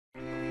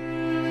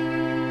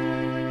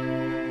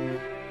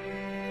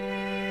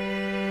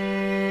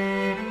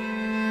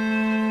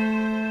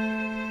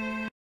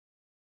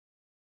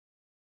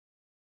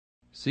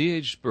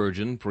C.H.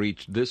 Spurgeon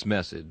preached this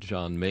message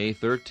on May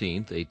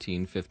 13,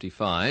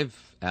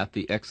 1855, at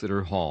the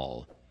Exeter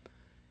Hall.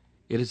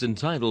 It is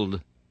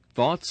entitled,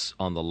 Thoughts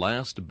on the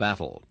Last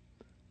Battle,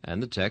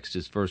 and the text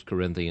is 1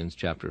 Corinthians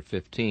chapter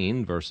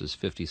 15, verses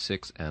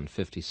 56 and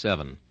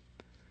 57.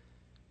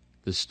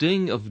 The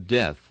sting of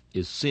death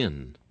is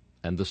sin,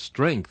 and the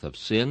strength of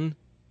sin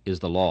is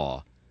the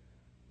law.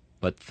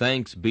 But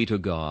thanks be to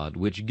God,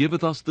 which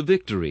giveth us the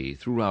victory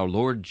through our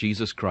Lord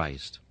Jesus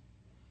Christ.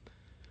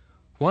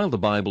 While the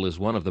Bible is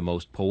one of the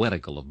most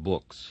poetical of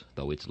books,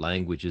 though its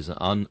language is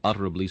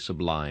unutterably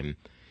sublime,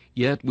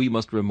 yet we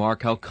must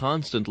remark how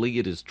constantly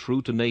it is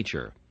true to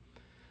nature.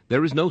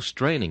 There is no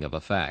straining of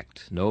a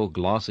fact, no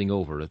glossing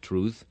over a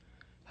truth.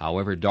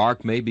 However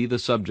dark may be the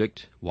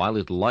subject, while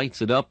it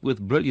lights it up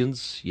with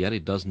brilliance, yet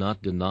it does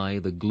not deny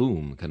the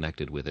gloom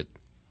connected with it.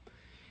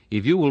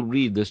 If you will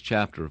read this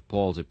chapter of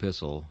Paul's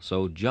epistle,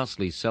 so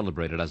justly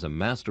celebrated as a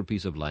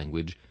masterpiece of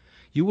language,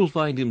 you will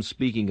find him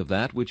speaking of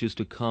that which is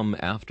to come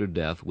after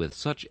death with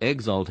such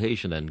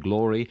exaltation and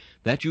glory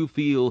that you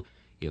feel,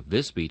 if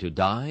this be to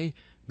die,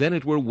 then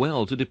it were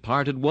well to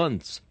depart at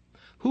once.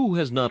 Who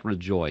has not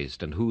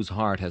rejoiced, and whose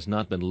heart has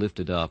not been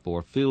lifted up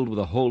or filled with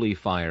a holy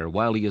fire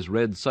while he has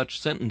read such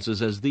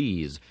sentences as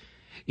these?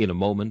 In a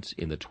moment,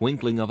 in the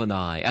twinkling of an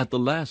eye, at the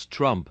last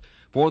trump,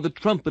 for the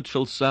trumpet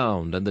shall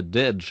sound, and the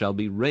dead shall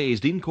be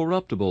raised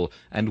incorruptible,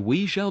 and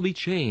we shall be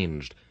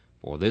changed.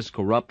 For this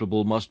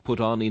corruptible must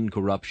put on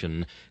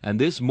incorruption, and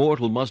this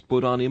mortal must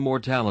put on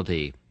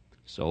immortality.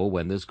 So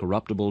when this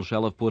corruptible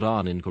shall have put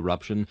on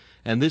incorruption,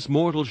 and this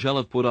mortal shall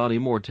have put on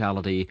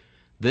immortality,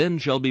 then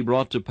shall be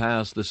brought to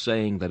pass the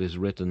saying that is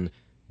written,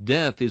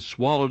 Death is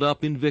swallowed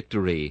up in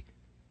victory.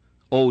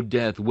 O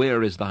death,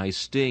 where is thy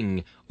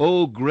sting?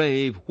 O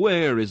grave,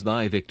 where is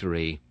thy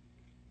victory?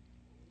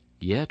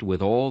 Yet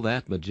with all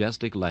that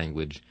majestic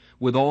language,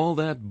 with all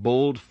that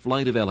bold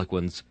flight of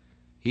eloquence,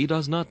 he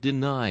does not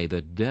deny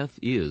that death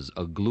is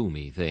a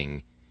gloomy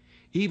thing.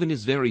 Even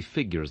his very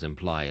figures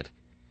imply it.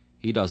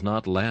 He does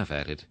not laugh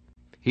at it.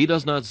 He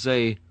does not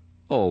say,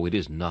 "Oh, it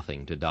is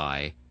nothing to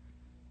die."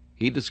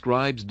 He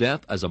describes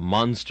death as a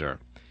monster.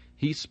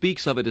 He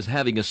speaks of it as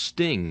having a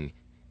sting.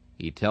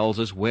 He tells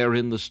us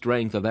wherein the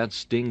strength of that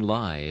sting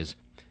lies.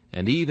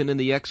 And even in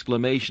the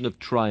exclamation of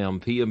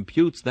triumph he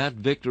imputes that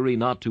victory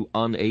not to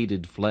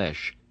unaided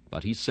flesh,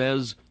 but he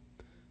says,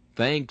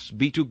 Thanks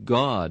be to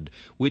God,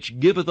 which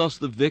giveth us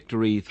the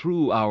victory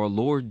through our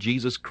Lord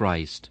Jesus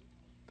Christ.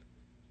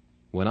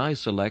 When I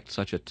select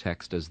such a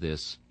text as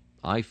this,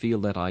 I feel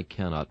that I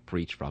cannot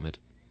preach from it.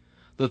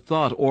 The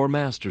thought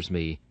o'ermasters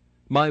me.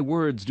 My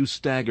words do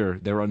stagger.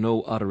 There are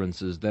no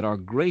utterances that are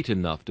great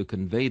enough to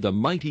convey the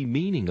mighty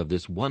meaning of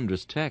this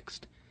wondrous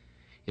text.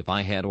 If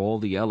I had all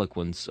the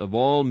eloquence of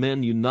all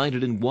men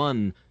united in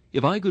one,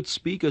 if I could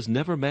speak as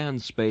never man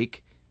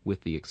spake,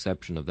 with the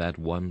exception of that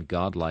one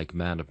godlike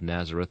man of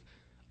Nazareth,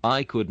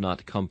 I could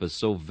not compass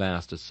so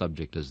vast a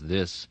subject as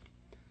this.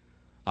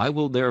 I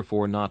will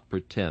therefore not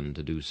pretend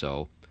to do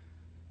so,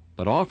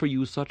 but offer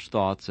you such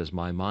thoughts as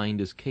my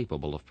mind is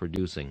capable of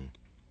producing.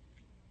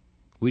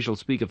 We shall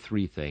speak of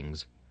three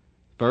things.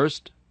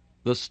 First,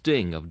 the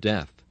sting of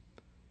death.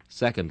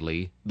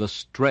 Secondly, the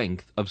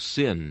strength of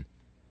sin.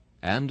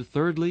 And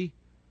thirdly,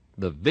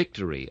 the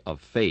victory of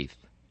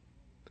faith.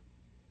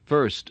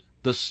 First,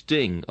 the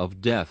sting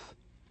of death.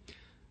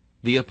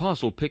 The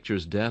apostle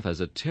pictures death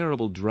as a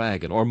terrible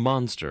dragon or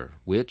monster,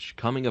 which,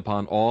 coming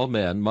upon all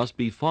men, must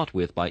be fought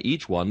with by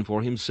each one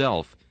for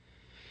himself.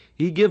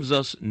 He gives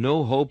us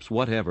no hopes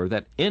whatever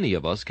that any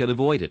of us can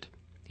avoid it.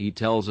 He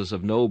tells us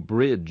of no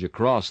bridge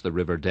across the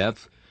river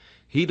death.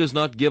 He does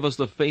not give us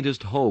the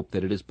faintest hope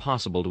that it is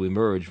possible to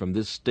emerge from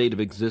this state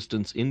of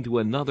existence into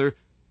another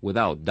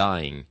without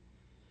dying.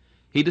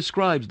 He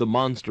describes the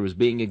monster as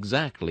being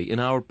exactly in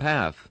our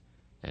path,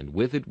 and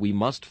with it we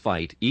must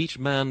fight, each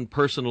man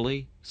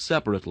personally,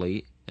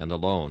 separately, and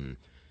alone.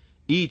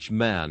 Each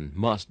man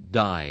must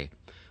die.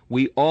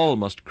 We all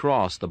must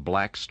cross the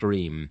black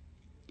stream.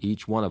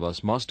 Each one of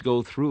us must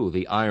go through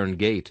the iron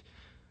gate.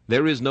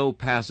 There is no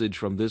passage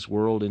from this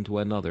world into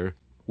another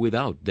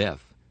without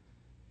death.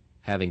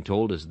 Having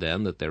told us,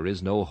 then, that there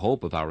is no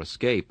hope of our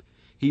escape,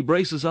 he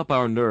braces up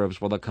our nerves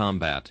for the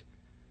combat.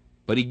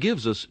 But he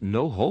gives us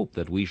no hope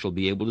that we shall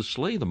be able to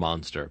slay the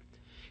monster.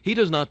 He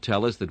does not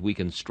tell us that we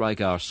can strike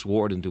our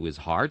sword into his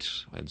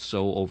heart, and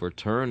so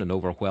overturn and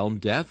overwhelm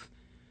death.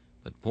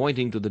 But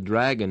pointing to the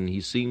dragon, he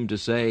seemed to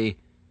say,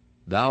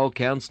 Thou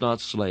canst not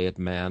slay it,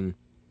 man.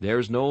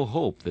 There's no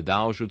hope that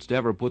thou shouldst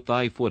ever put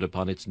thy foot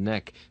upon its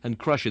neck and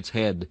crush its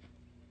head.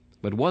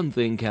 But one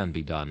thing can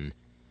be done.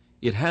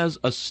 It has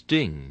a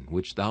sting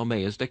which thou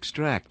mayest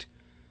extract.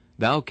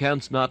 Thou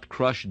canst not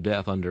crush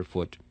death under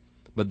foot,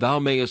 but thou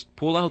mayest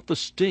pull out the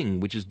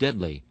sting which is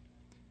deadly.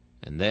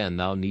 And then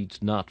thou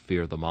needst not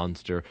fear the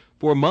monster,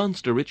 for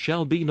monster it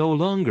shall be no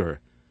longer,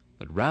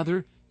 but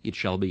rather it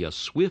shall be a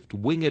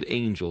swift-winged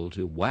angel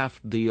to waft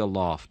thee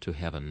aloft to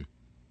heaven.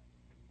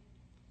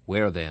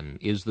 Where, then,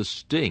 is the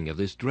sting of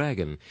this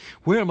dragon?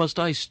 Where must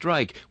I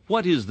strike?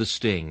 What is the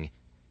sting?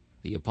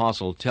 The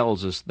apostle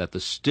tells us that the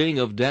sting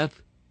of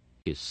death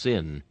is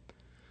sin.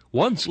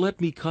 Once let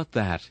me cut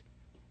that,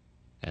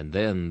 and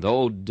then,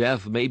 though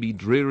death may be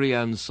dreary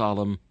and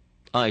solemn,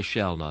 I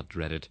shall not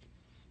dread it.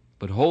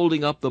 But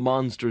holding up the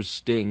monster's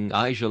sting,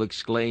 I shall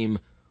exclaim,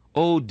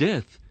 O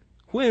death,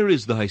 where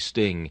is thy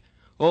sting?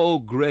 O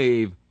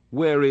grave,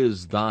 where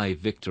is thy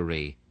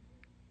victory?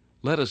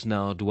 Let us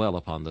now dwell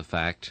upon the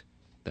fact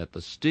that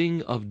the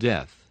sting of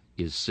death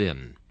is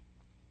sin.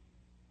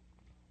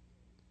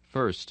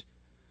 First,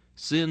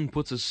 sin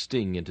puts a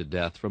sting into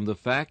death from the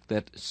fact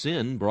that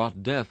sin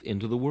brought death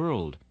into the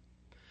world.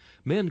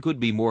 Men could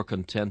be more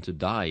content to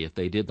die if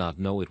they did not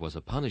know it was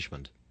a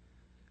punishment.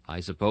 I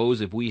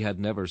suppose if we had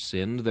never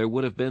sinned, there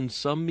would have been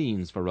some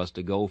means for us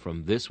to go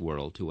from this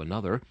world to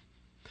another.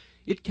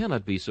 It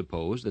cannot be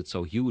supposed that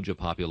so huge a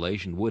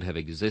population would have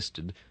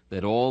existed,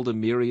 that all the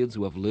myriads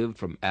who have lived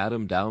from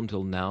Adam down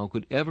till now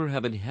could ever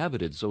have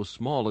inhabited so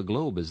small a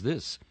globe as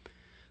this.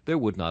 There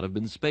would not have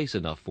been space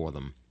enough for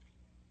them.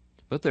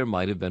 But there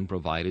might have been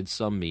provided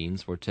some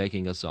means for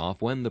taking us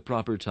off when the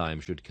proper time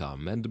should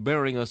come, and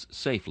bearing us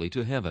safely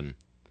to heaven.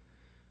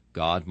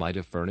 God might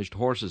have furnished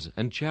horses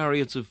and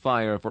chariots of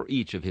fire for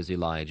each of his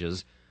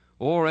Elijahs,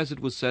 or, as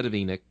it was said of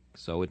Enoch,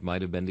 so it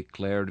might have been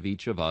declared of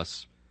each of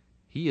us,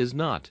 He is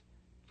not,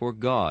 for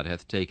God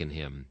hath taken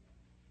him.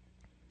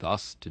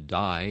 Thus to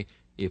die,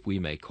 if we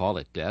may call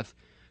it death,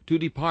 to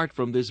depart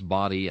from this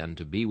body and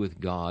to be with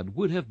God,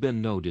 would have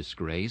been no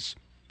disgrace.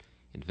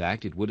 In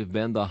fact, it would have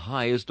been the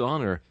highest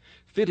honor,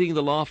 fitting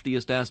the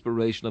loftiest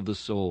aspiration of the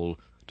soul,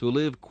 to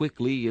live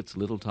quickly its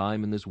little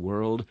time in this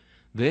world,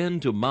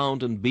 then to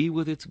mount and be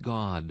with its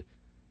God.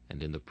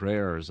 And in the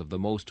prayers of the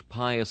most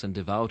pious and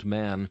devout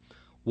man,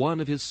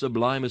 one of his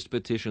sublimest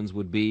petitions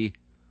would be,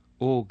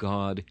 O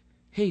God,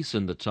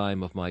 hasten the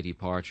time of my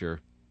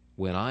departure,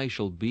 when I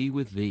shall be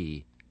with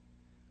thee.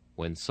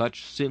 When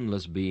such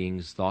sinless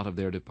beings thought of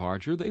their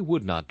departure, they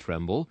would not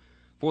tremble,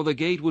 for the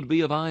gate would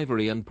be of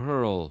ivory and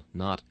pearl,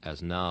 not,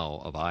 as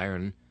now, of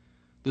iron.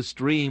 The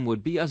stream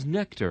would be as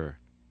nectar,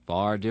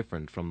 far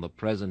different from the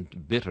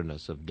present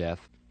bitterness of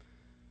death.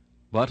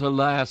 But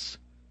alas,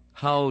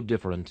 how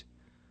different!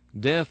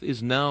 Death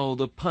is now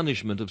the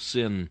punishment of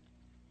sin.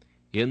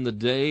 In the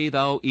day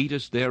thou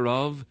eatest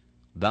thereof,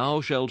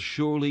 thou shalt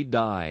surely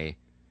die.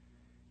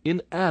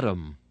 In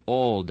Adam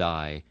all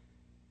die.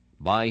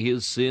 By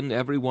his sin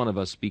every one of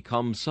us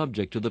becomes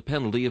subject to the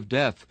penalty of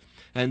death,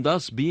 and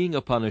thus being a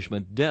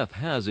punishment, death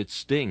has its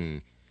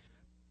sting.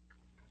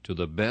 To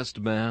the best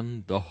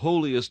man, the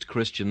holiest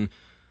Christian,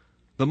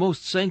 the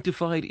most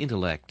sanctified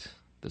intellect,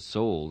 the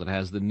soul that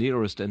has the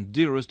nearest and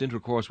dearest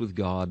intercourse with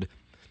God,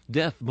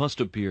 death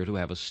must appear to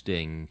have a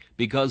sting,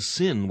 because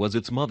sin was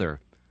its mother.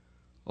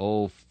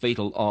 O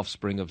fatal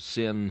offspring of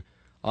sin,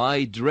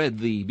 I dread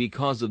thee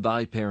because of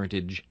thy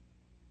parentage.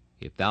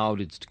 If thou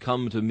didst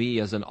come to me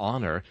as an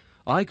honor,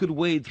 I could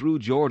wade through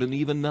Jordan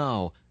even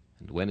now,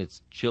 and when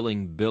its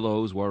chilling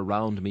billows were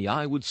round me,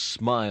 I would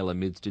smile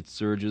amidst its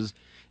surges,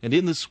 and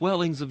in the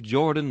swellings of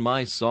Jordan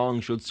my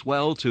song should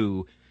swell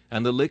too,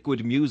 and the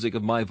liquid music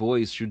of my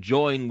voice should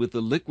join with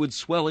the liquid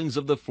swellings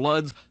of the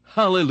floods.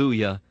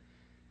 Hallelujah!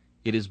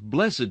 It is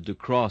blessed to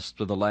cross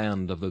to the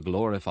land of the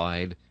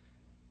glorified.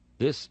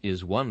 This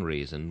is one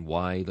reason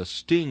why the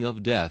sting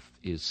of death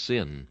is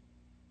sin.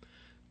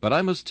 But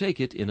I must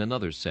take it in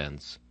another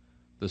sense.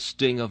 The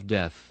sting of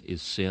death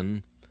is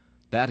sin.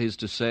 That is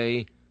to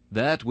say,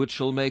 that which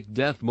shall make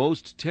death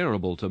most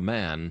terrible to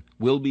man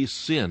will be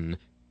sin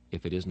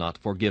if it is not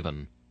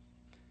forgiven.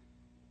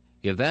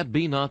 If that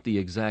be not the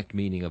exact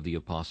meaning of the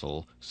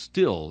apostle,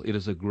 still it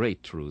is a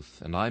great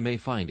truth, and I may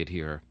find it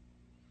here.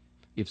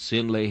 If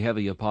sin lay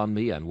heavy upon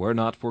me and were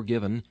not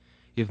forgiven,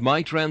 if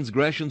my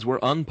transgressions were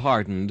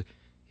unpardoned,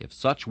 if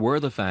such were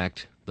the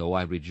fact, though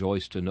I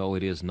rejoice to know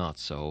it is not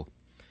so,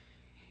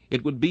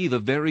 it would be the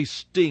very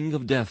sting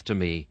of death to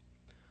me.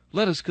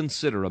 Let us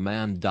consider a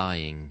man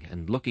dying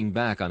and looking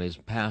back on his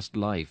past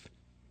life.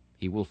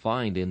 He will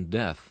find in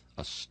death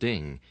a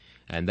sting,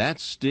 and that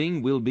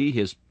sting will be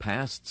his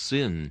past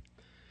sin.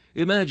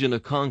 Imagine a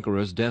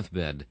conqueror's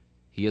deathbed.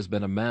 He has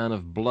been a man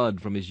of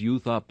blood from his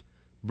youth up.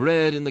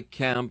 Bred in the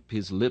camp,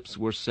 his lips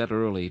were set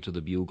early to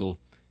the bugle,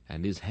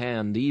 and his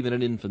hand, even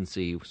in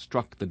infancy,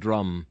 struck the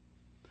drum.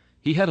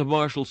 He had a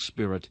martial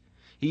spirit.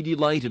 He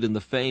delighted in the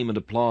fame and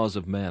applause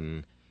of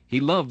men. He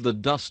loved the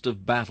dust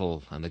of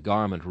battle and the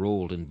garment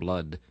rolled in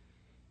blood.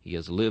 He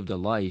has lived a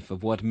life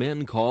of what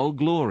men call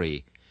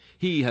glory.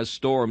 He has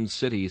stormed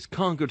cities,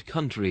 conquered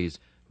countries,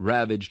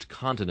 ravaged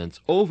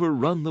continents,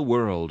 overrun the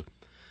world.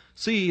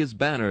 See his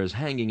banners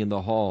hanging in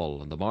the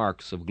hall, and the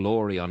marks of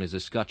glory on his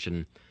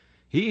escutcheon.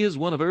 He is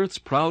one of earth's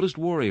proudest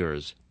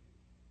warriors.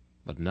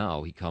 But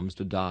now he comes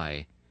to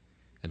die,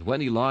 and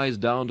when he lies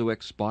down to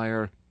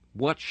expire,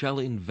 what shall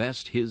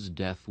invest his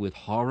death with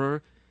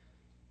horror?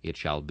 It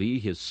shall be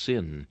his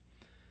sin.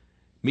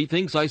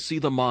 Methinks I see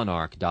the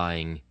monarch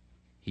dying.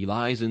 He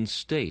lies in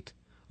state.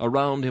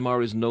 Around him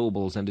are his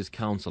nobles and his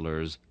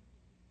counselors.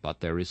 But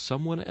there is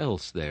someone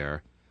else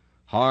there.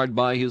 Hard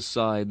by his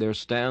side there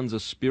stands a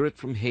spirit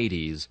from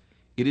Hades.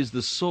 It is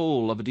the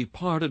soul of a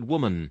departed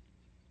woman.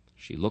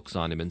 She looks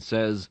on him and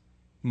says,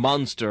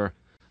 Monster,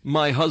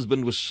 my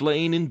husband was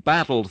slain in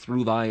battle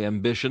through thy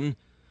ambition.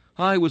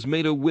 I was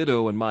made a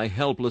widow, and my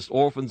helpless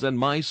orphans and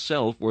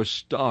myself were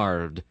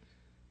starved.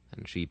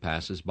 And she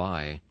passes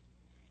by.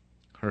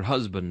 Her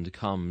husband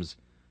comes,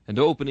 and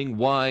opening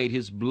wide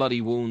his bloody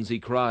wounds, he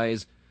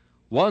cries,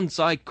 Once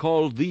I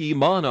called thee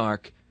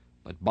monarch,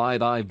 but by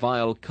thy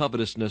vile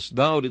covetousness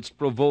thou didst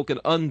provoke an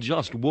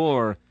unjust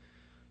war.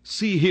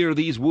 See here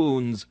these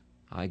wounds,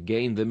 I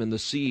gained them in the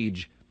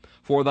siege.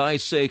 For thy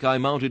sake I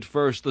mounted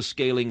first the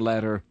scaling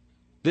ladder.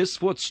 This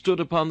foot stood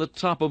upon the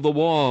top of the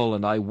wall,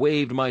 and I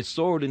waved my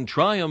sword in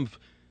triumph.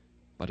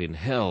 But in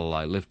hell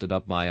I lifted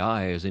up my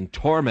eyes in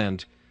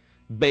torment.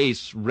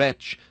 Base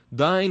wretch,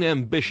 thine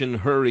ambition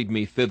hurried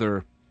me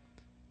thither.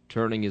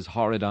 Turning his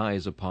horrid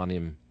eyes upon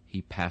him,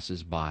 he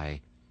passes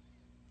by.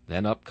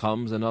 Then up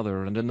comes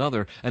another, and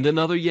another, and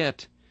another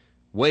yet.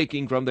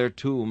 Waking from their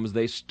tombs,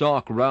 they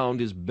stalk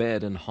round his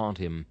bed and haunt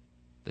him.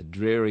 The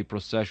dreary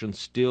procession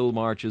still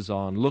marches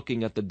on,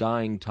 looking at the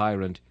dying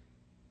tyrant.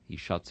 He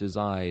shuts his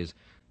eyes,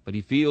 but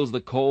he feels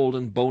the cold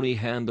and bony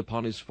hand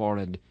upon his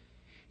forehead.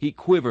 He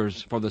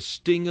quivers, for the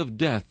sting of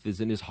death is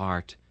in his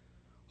heart.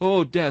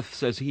 "O death,"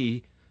 says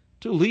he,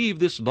 "to leave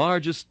this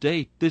large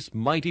estate, this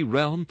mighty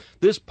realm,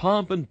 this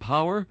pomp and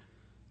power,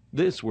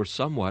 this were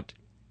somewhat.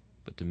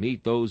 But to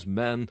meet those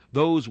men,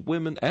 those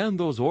women, and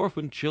those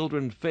orphan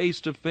children face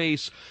to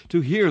face,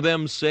 to hear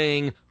them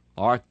saying,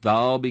 'Art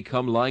thou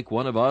become like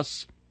one of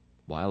us?'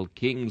 While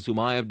kings whom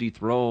I have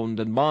dethroned,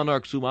 and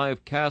monarchs whom I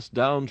have cast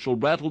down, shall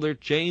rattle their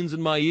chains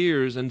in my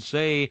ears, and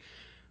say,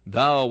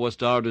 'Thou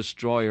wast our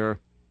destroyer,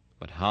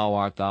 but how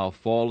art thou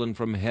fallen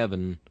from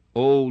heaven,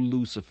 O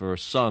Lucifer,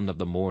 son of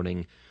the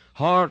morning!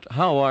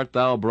 How art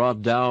thou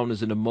brought down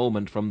as in a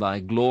moment from thy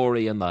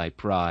glory and thy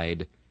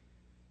pride!'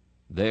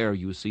 There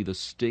you see the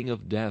sting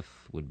of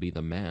death would be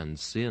the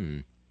man's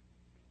sin.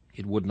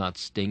 It would not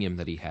sting him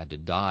that he had to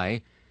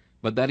die,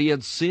 but that he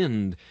had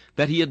sinned,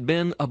 that he had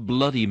been a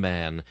bloody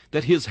man,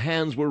 that his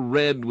hands were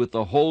red with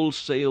the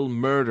wholesale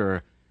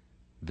murder.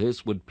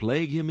 This would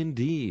plague him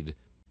indeed,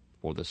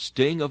 for the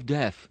sting of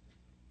death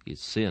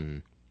is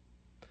sin.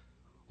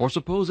 Or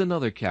suppose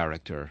another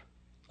character,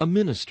 a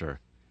minister.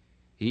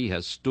 He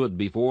has stood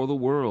before the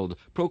world,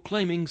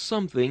 proclaiming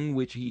something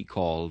which he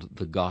called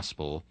the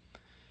gospel.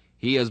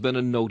 He has been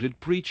a noted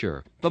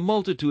preacher. The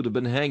multitude have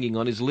been hanging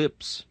on his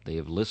lips. They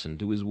have listened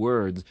to his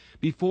words.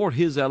 Before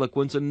his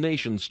eloquence a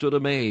nation stood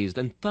amazed,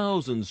 and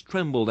thousands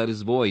trembled at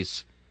his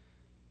voice.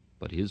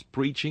 But his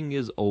preaching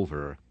is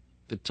over.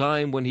 The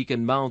time when he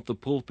can mount the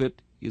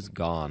pulpit is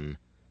gone.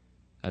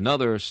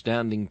 Another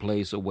standing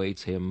place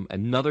awaits him,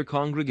 another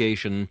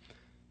congregation,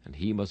 and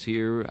he must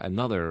hear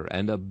another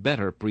and a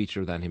better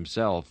preacher than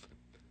himself.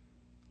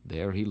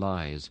 There he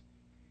lies.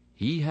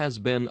 He has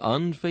been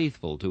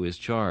unfaithful to his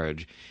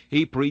charge.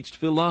 He preached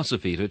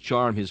philosophy to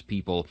charm his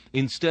people,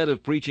 instead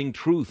of preaching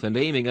truth and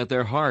aiming at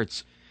their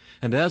hearts.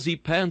 And as he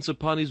pants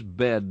upon his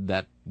bed,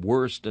 that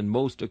worst and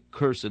most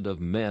accursed of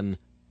men,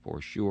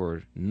 for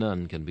sure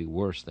none can be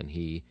worse than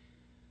he,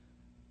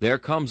 there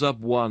comes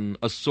up one,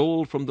 a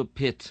soul from the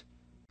pit,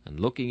 and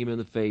looking him in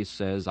the face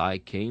says, "I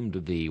came to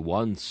thee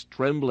once,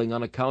 trembling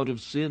on account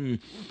of sin.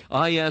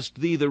 I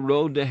asked thee the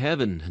road to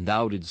heaven, and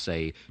thou didst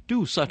say,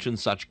 'Do such and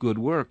such good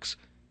works.'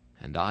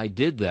 And I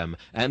did them,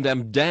 and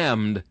am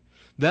damned.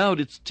 Thou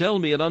didst tell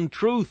me an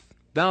untruth.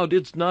 Thou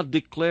didst not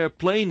declare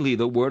plainly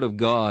the word of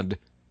God."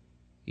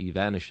 He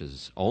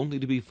vanishes, only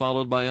to be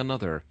followed by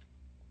another.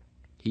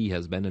 He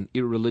has been an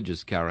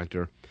irreligious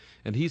character,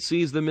 and he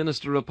sees the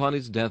minister upon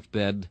his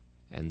deathbed,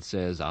 and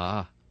says,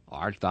 "Ah,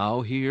 art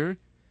thou here?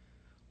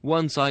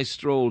 Once I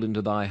strolled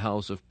into thy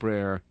house of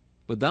prayer,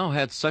 but thou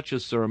hadst such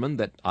a sermon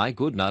that I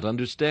could not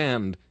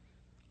understand.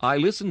 I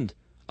listened.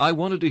 I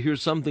wanted to hear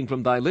something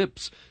from thy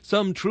lips,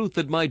 some truth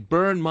that might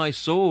burn my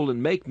soul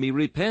and make me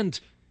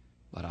repent.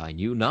 But I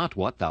knew not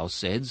what thou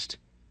saidst,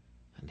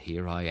 and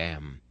here I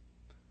am."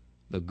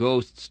 The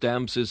ghost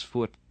stamps his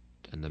foot,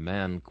 and the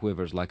man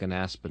quivers like an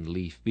aspen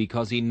leaf,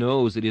 because he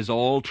knows it is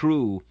all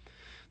true.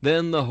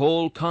 Then the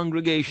whole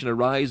congregation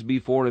arise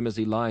before him as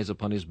he lies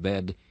upon his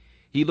bed.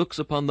 He looks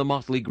upon the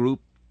motley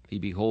group. He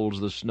beholds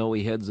the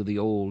snowy heads of the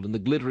old and the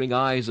glittering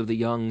eyes of the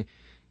young.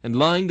 And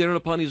lying there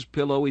upon his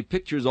pillow, he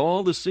pictures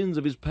all the sins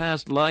of his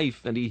past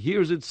life, and he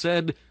hears it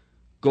said,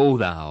 "Go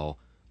thou,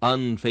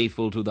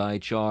 unfaithful to thy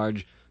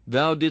charge.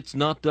 Thou didst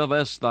not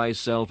divest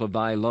thyself of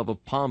thy love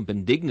of pomp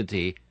and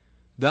dignity.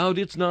 Thou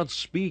didst not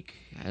speak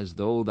as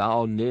though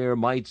thou ne'er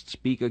mightst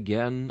speak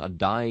again, a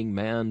dying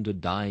man to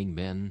dying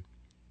men."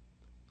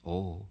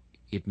 Oh,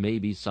 it may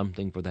be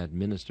something for that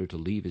minister to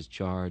leave his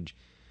charge,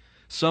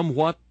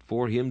 somewhat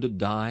for him to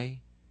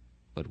die,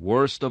 but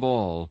worst of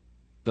all,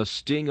 the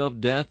sting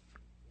of death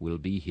will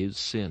be his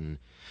sin,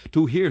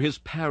 to hear his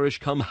parish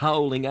come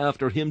howling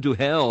after him to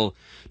hell,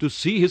 to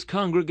see his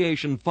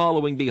congregation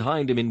following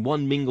behind him in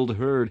one mingled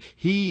herd,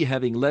 he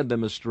having led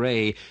them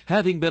astray,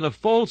 having been a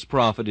false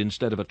prophet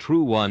instead of a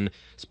true one,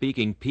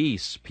 speaking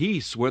peace,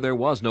 peace where there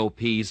was no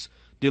peace,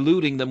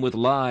 deluding them with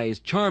lies,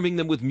 charming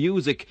them with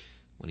music,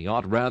 when he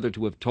ought rather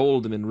to have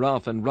told them in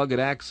rough and rugged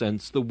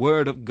accents the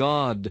word of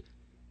God.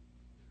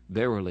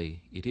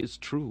 Verily, it is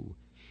true.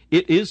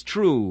 It is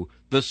true.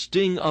 The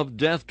sting of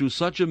death to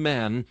such a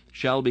man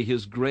shall be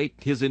his great,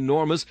 his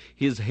enormous,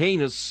 his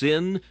heinous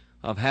sin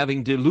of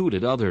having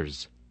deluded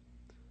others.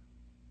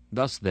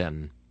 Thus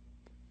then,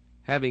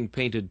 having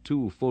painted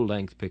 2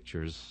 full-length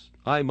pictures,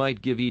 I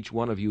might give each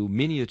one of you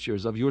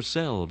miniatures of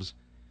yourselves.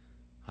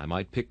 I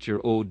might picture,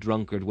 O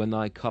drunkard, when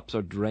thy cups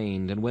are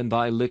drained, and when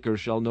thy liquor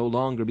shall no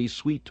longer be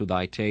sweet to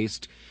thy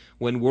taste,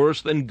 when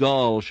worse than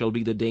gall shall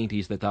be the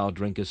dainties that thou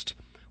drinkest,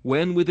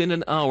 when within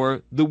an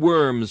hour the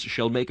worms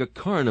shall make a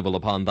carnival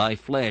upon thy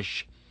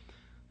flesh.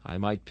 I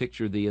might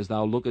picture thee as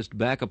thou lookest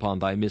back upon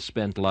thy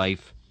misspent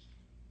life.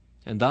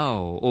 And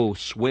thou, O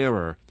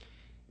swearer,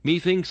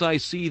 methinks I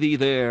see thee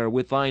there,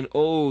 with thine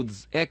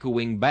oaths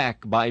echoing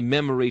back by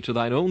memory to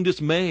thine own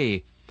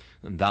dismay.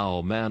 And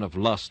thou, man of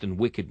lust and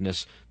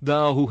wickedness,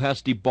 thou who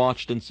hast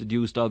debauched and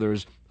seduced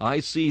others,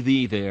 I see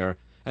thee there,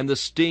 and the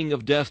sting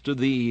of death to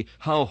thee,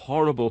 how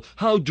horrible,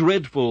 how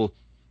dreadful!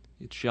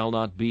 It shall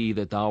not be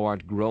that thou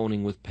art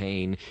groaning with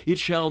pain. It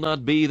shall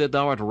not be that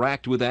thou art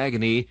racked with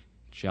agony. It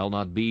shall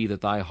not be that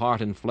thy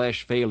heart and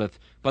flesh faileth,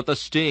 but the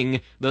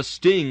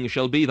sting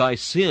shall be thy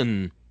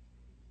sin.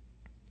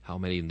 How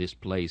many in this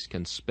place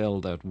can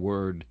spell that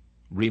word,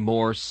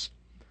 remorse?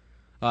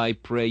 I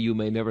pray you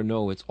may never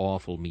know its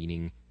awful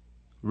meaning.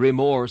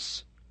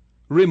 Remorse!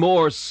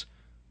 Remorse!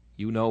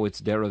 You know its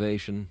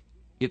derivation.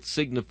 It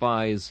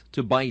signifies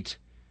to bite.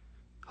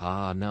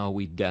 Ah, now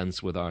we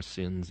dance with our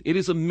sins. It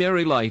is a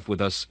merry life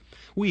with us.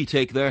 We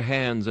take their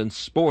hands, and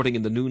sporting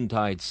in the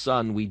noontide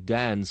sun, we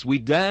dance,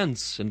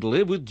 and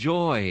live with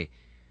joy.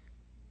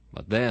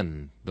 But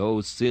then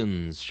those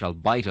sins shall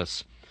bite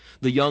us.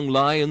 The young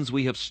lions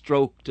we have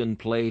stroked and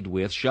played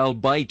with shall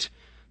bite.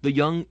 The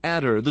young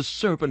adder, the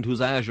serpent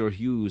whose azure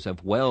hues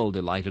have well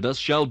delighted us,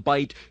 shall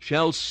bite,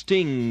 shall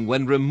sting,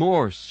 when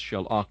remorse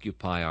shall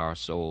occupy our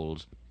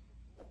souls.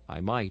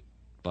 I might,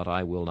 but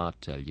I will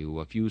not tell you,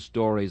 a few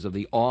stories of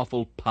the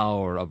awful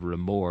power of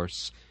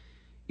remorse.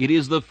 It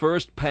is the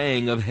first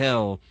pang of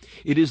hell.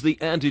 It is the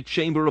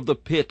antechamber of the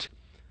pit.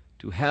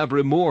 To have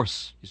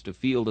remorse is to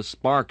feel the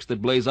sparks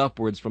that blaze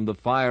upwards from the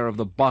fire of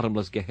the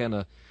bottomless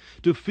Gehenna.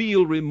 To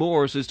feel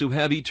remorse is to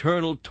have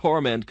eternal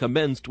torment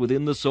commenced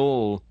within the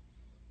soul.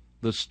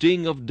 The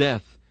sting of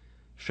death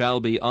shall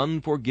be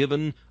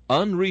unforgiven,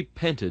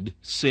 unrepented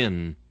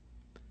sin.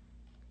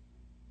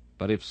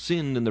 But if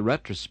sin in the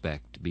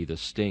retrospect be the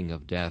sting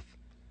of death,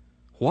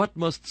 what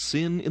must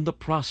sin in the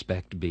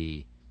prospect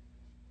be?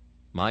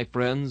 My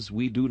friends,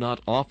 we do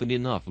not often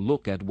enough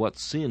look at what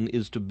sin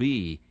is to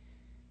be.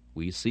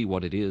 We see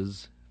what it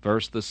is,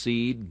 first the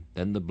seed,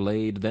 then the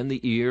blade, then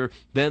the ear,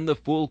 then the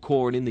full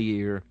corn in the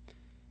ear.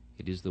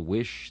 It is the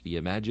wish, the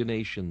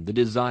imagination, the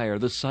desire,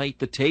 the sight,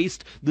 the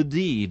taste, the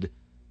deed.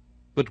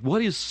 But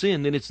what is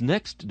sin in its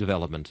next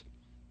development?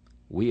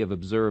 We have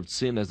observed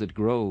sin as it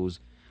grows.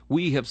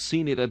 We have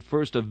seen it at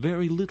first a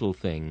very little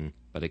thing,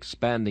 but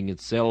expanding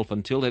itself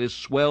until it is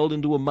swelled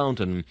into a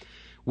mountain.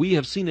 We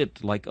have seen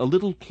it like a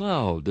little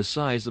cloud the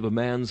size of a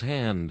man's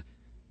hand.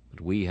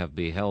 But we have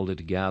beheld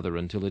it gather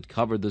until it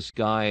covered the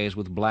skies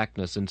with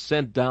blackness and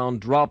sent down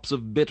drops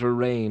of bitter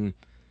rain.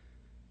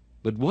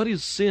 But what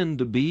is sin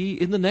to be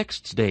in the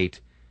next state?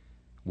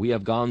 We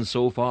have gone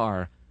so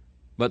far,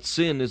 but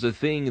sin is a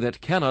thing that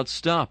cannot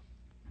stop.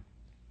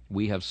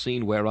 We have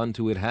seen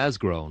whereunto it has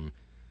grown.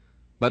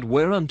 But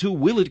whereunto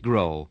will it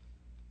grow?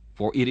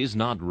 For it is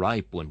not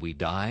ripe when we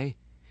die.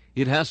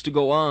 It has to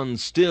go on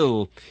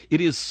still.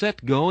 It is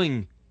set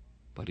going,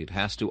 but it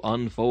has to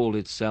unfold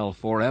itself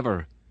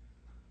forever.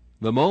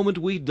 The moment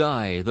we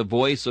die, the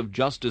voice of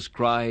justice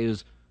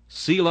cries,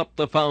 "Seal up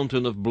the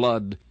fountain of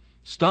blood.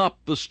 Stop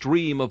the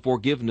stream of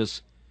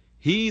forgiveness.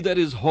 He that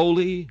is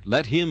holy,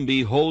 let him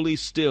be holy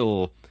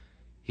still.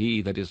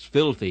 He that is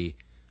filthy,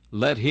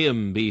 let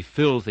him be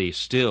filthy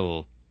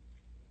still."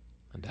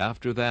 And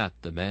after that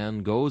the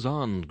man goes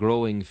on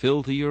growing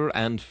filthier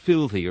and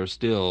filthier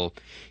still.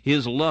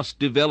 His lust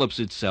develops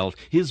itself,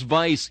 his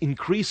vice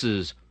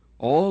increases.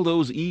 All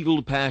those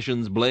evil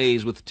passions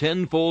blaze with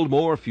tenfold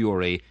more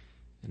fury,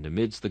 and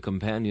amidst the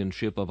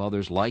companionship of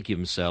others like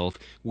himself,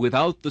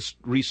 without the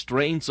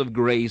restraints of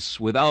grace,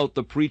 without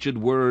the preached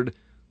word,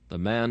 the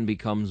man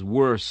becomes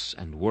worse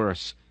and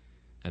worse,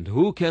 and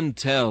who can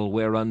tell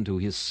whereunto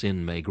his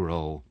sin may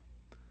grow?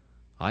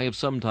 I have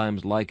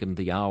sometimes likened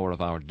the hour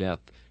of our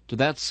death to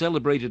that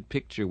celebrated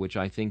picture which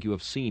I think you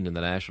have seen in the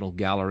National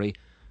Gallery,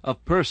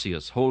 of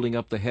Perseus holding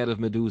up the head of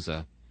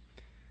Medusa.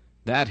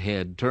 That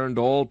head turned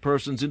all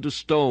persons into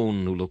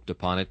stone who looked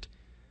upon it.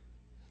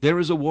 There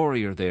is a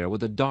warrior there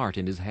with a dart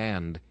in his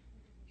hand.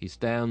 He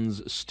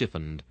stands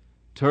stiffened,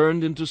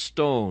 turned into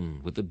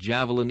stone, with the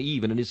javelin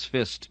even in his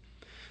fist.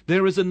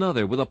 There is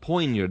another with a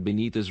poniard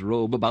beneath his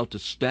robe, about to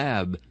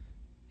stab.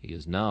 He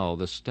is now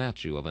the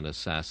statue of an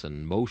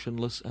assassin,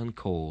 motionless and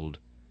cold.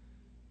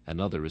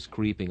 Another is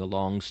creeping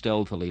along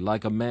stealthily,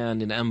 like a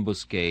man in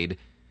ambuscade,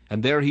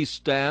 and there he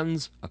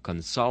stands, a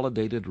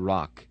consolidated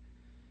rock.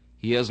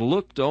 He has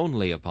looked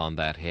only upon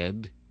that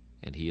head,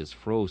 and he is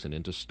frozen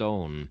into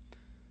stone.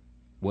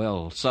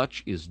 Well,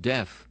 such is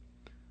death.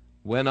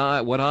 What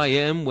I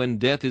am when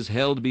death is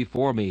held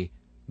before me,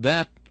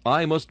 that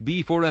I must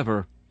be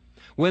forever.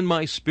 When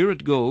my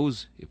spirit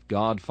goes, if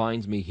God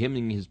finds me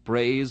hymning his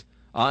praise,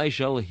 I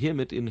shall hymn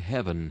it in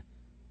heaven.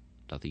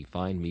 Doth he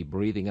find me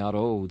breathing out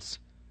oaths,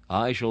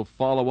 I shall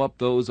follow up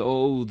those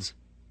oaths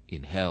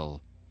in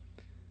hell.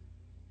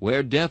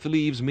 Where death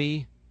leaves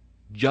me,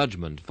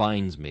 judgment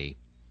finds me.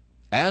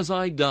 As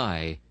I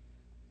die,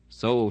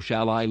 so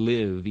shall I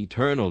live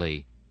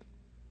eternally.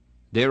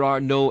 There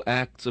are no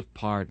acts of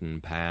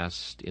pardon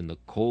past in the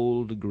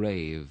cold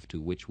grave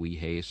to which we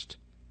haste.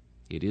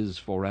 It is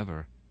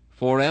forever,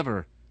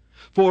 forever,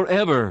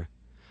 forever.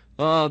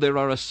 Ah, there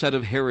are a set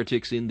of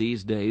heretics in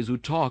these days who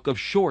talk of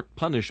short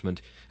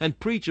punishment and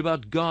preach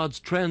about God's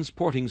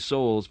transporting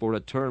souls for a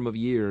term of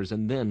years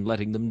and then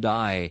letting them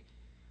die.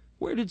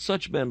 Where did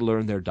such men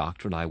learn their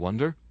doctrine, I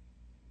wonder?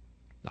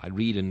 I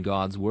read in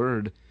God's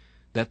word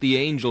that the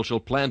angel shall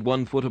plant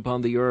one foot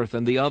upon the earth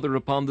and the other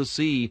upon the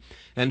sea,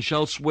 and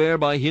shall swear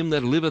by him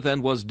that liveth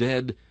and was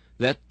dead,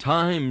 that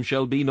time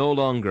shall be no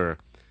longer.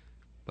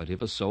 But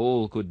if a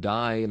soul could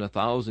die in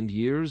 1,000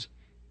 years,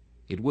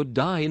 it would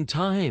die in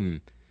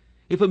time.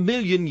 If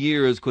 1,000,000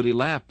 years could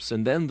elapse,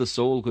 and then the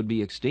soul could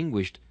be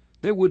extinguished,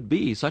 there would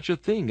be such a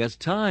thing as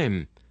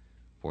time.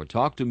 For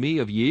talk to me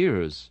of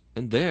years,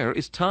 and there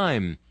is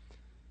time.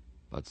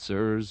 But,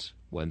 sirs,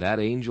 when that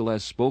angel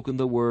has spoken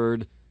the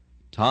word,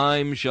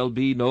 time shall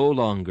be no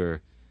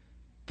longer.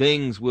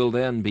 Things will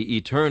then be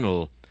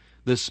eternal.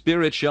 The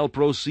Spirit shall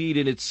proceed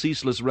in its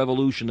ceaseless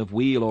revolution of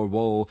weal or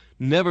woe,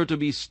 never to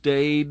be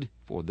stayed,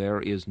 for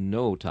there is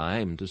no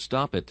time to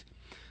stop it.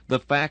 The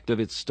fact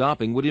of its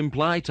stopping would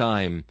imply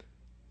time.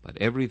 But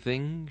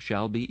everything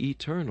shall be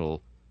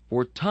eternal,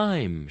 for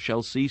time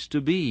shall cease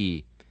to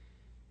be.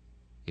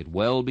 It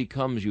well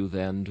becomes you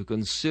then to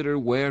consider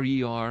where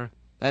ye are,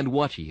 and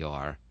what ye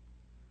are.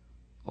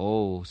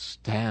 Oh,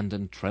 stand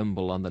and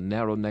tremble on the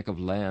narrow neck of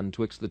land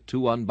twixt the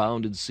two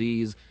unbounded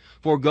seas,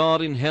 for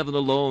God in heaven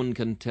alone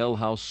can tell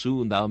how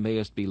soon thou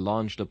mayest be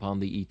launched upon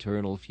the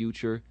eternal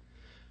future.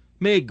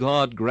 May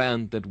God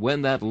grant that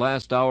when that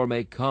last hour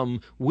may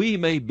come, we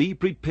may be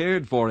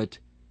prepared for it.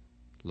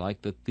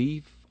 Like the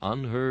thief,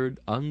 unheard,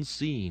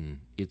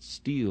 unseen, it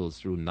steals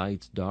through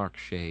night's dark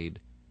shade.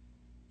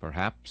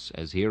 Perhaps,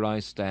 as here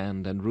I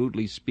stand and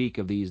rudely speak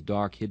of these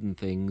dark hidden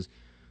things,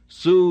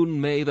 soon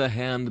may the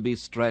hand be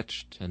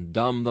stretched, and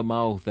dumb the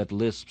mouth that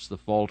lisps the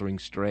faltering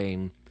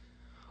strain.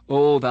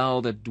 O thou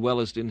that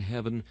dwellest in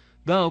heaven,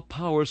 thou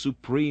power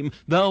supreme,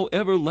 thou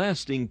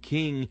everlasting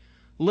King,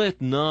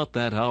 let not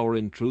that hour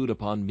intrude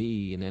upon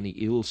me in any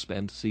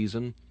ill-spent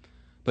season,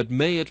 but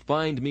may it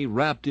find me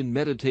wrapped in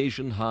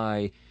meditation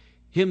high,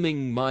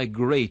 hymning my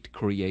great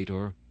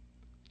Creator.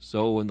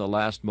 So in the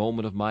last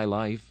moment of my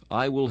life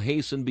I will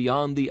hasten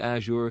beyond the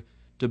azure,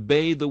 to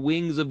bathe the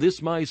wings of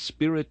this my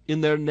spirit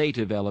in their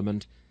native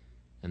element,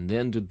 and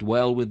then to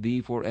dwell with thee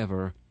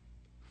forever,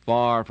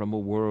 far from a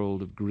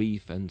world of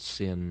grief and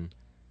sin,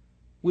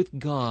 with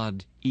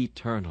God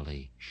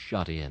eternally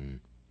shut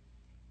in.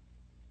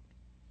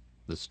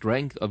 The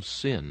strength of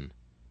sin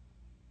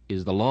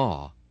is the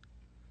law.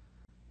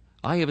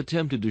 I have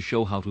attempted to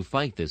show how to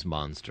fight this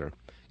monster.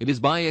 It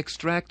is by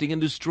extracting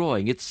and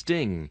destroying its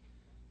sting.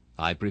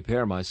 I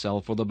prepare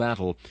myself for the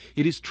battle.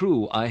 It is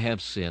true I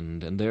have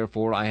sinned, and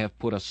therefore I have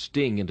put a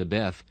sting into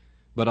death,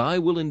 but I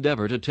will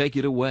endeavor to take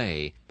it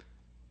away.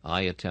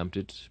 I attempt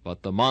it,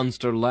 but the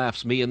monster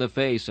laughs me in the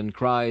face and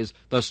cries,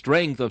 "The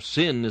strength of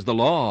sin is the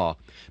law."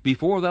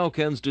 Before thou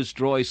canst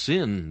destroy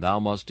sin, thou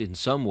must in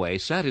some way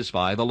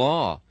satisfy the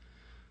law.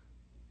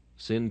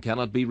 Sin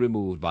cannot be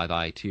removed by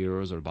thy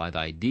tears or by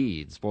thy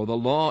deeds, for the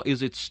law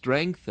is its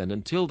strength, and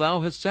until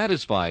thou hast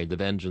satisfied the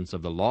vengeance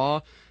of the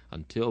law,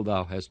 until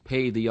thou hast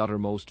paid the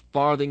uttermost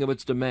farthing of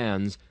its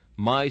demands,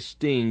 my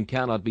sting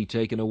cannot be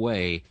taken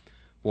away,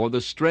 for the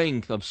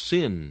strength of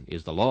sin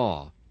is the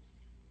law.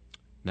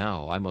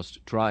 Now I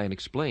must try and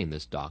explain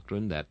this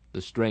doctrine, that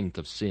the strength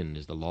of sin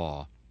is the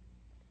law.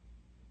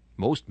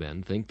 Most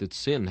men think that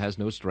sin has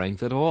no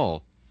strength at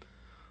all.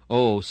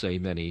 Oh, say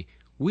many,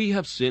 we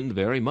have sinned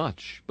very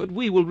much, but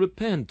we will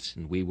repent,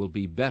 and we will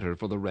be better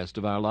for the rest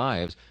of our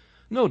lives.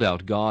 No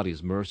doubt God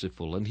is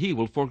merciful, and he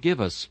will forgive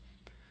us.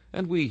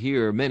 And we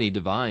hear many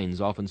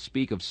divines often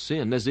speak of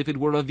sin as if it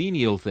were a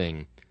venial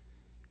thing.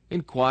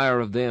 Inquire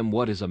of them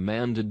what is a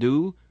man to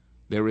do.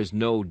 There is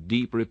no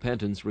deep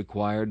repentance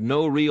required,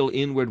 no real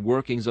inward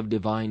workings of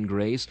divine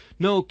grace,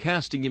 no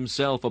casting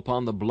himself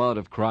upon the blood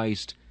of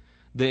Christ.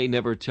 They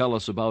never tell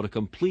us about a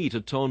complete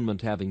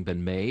atonement having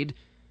been made.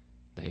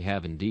 They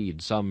have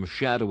indeed some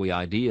shadowy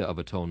idea of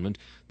atonement,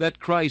 that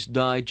Christ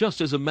died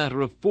just as a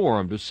matter of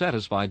form to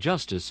satisfy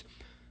justice.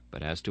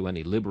 But as to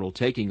any liberal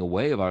taking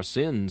away of our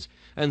sins,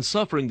 and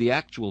suffering the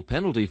actual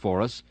penalty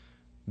for us,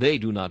 they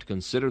do not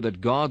consider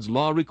that God's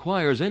law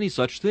requires any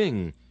such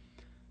thing.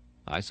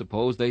 I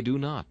suppose they do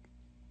not,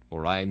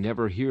 for I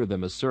never hear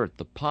them assert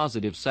the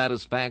positive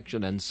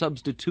satisfaction and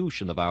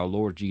substitution of our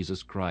Lord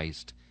Jesus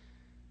Christ.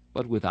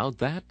 But without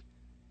that,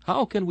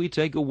 how can we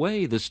take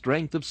away the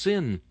strength of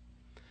sin?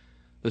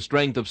 The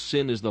strength of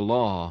sin is the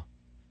law.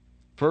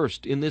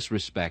 First, in this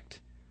respect,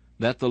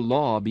 that the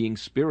law being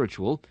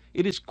spiritual,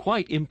 it is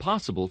quite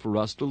impossible for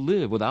us to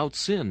live without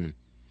sin.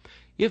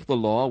 If the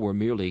law were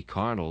merely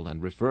carnal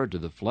and referred to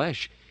the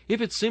flesh, if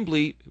it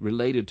simply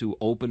related to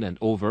open and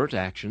overt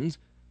actions,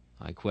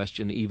 I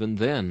question even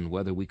then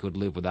whether we could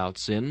live without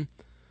sin.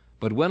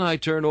 But when I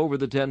turn over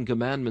the 10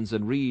 Commandments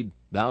and read,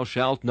 "Thou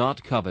shalt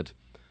not covet,"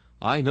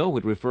 I know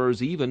it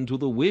refers even to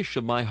the wish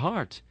of my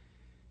heart.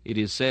 It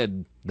is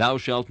said, "Thou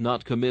shalt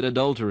not commit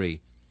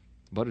adultery."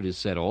 But it is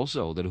said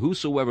also that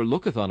whosoever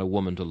looketh on a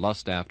woman to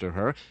lust after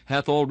her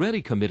hath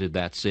already committed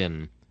that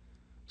sin.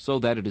 So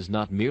that it is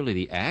not merely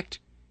the act,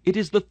 it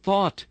is the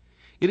thought.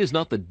 It is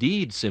not the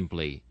deed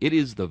simply, it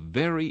is the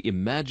very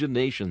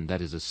imagination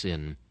that is a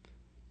sin.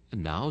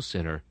 And now,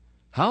 sinner,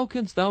 how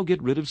canst thou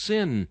get rid of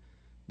sin?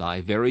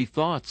 Thy very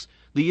thoughts,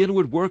 the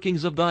inward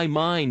workings of thy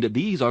mind,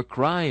 these are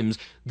crimes.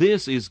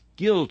 This is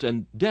guilt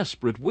and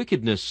desperate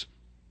wickedness.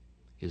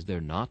 Is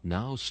there not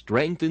now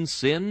strength in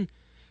sin?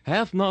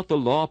 Hath not the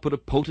law put a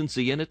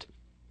potency in it?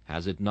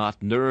 Has it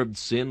not nerved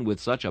sin with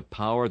such a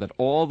power that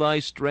all thy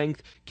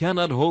strength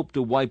cannot hope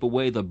to wipe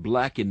away the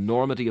black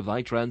enormity of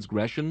thy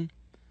transgression?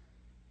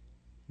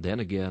 Then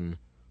again,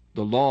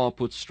 the law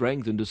puts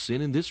strength into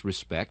sin in this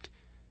respect,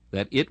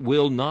 that it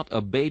will not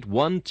abate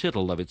one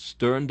tittle of its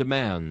stern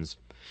demands.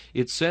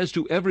 It says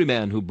to every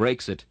man who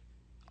breaks it,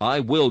 "I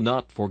will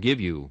not forgive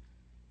you."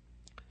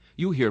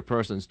 You hear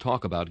persons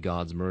talk about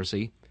God's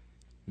mercy.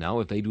 Now,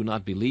 if they do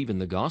not believe in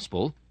the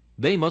gospel,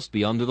 they must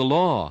be under the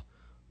law.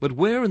 But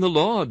where in the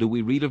law do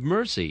we read of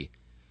mercy?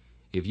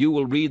 If you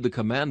will read the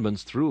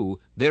commandments through,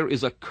 there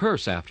is a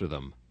curse after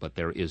them, but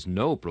there is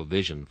no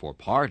provision for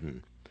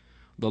pardon.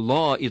 The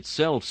law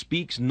itself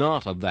speaks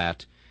not of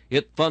that.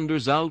 It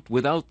thunders out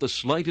without the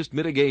slightest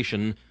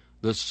mitigation,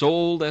 "The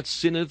soul that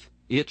sinneth,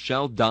 it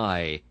shall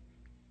die."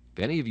 If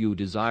any of you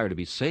desire to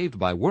be saved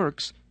by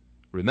works,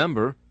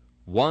 remember,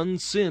 one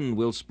sin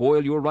will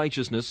spoil your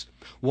righteousness.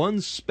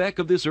 One speck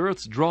of this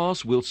earth's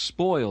dross will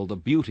spoil the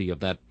beauty of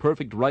that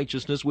perfect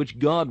righteousness which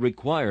God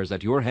requires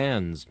at your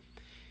hands.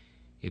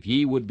 If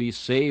ye would be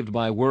saved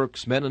by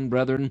works, men and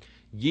brethren,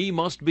 ye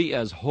must be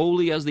as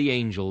holy as the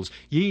angels.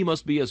 Ye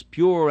must be as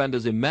pure and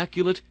as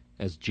immaculate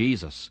as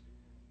Jesus.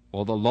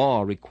 For the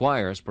law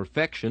requires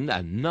perfection,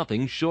 and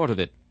nothing short of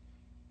it.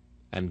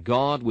 And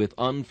God with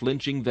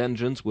unflinching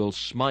vengeance will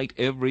smite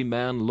every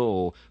man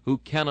low who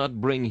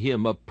cannot bring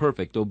him a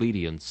perfect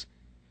obedience.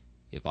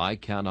 If I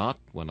cannot,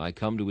 when I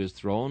come to his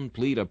throne,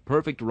 plead a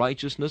perfect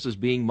righteousness as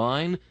being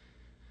mine,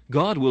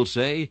 God will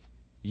say,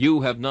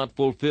 "You have not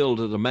fulfilled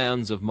the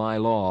demands of my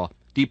law.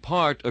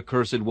 Depart,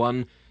 accursed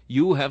one.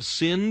 You have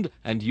sinned,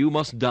 and you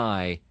must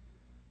die."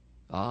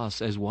 Ah,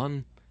 says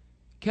one,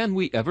 can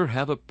we ever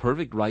have a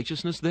perfect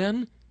righteousness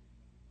then?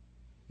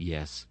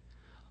 Yes,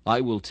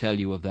 I will tell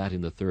you of that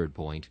in the third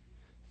point.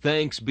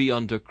 Thanks be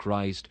unto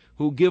Christ,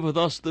 who giveth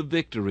us the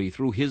victory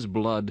through his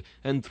blood,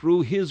 and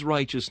through his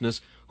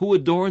righteousness, who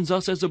adorns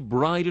us as a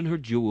bride in her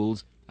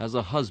jewels, as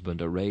a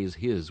husband arrays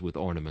his with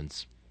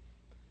ornaments.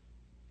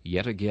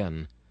 Yet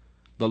again,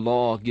 the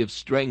law gives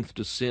strength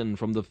to sin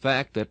from the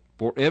fact that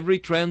for every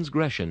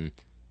transgression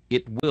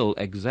it will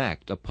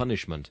exact a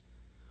punishment.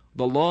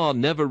 The law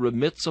never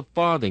remits a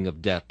farthing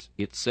of debt.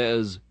 It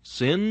says,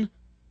 sin,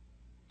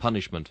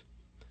 punishment.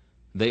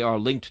 They are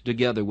linked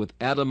together with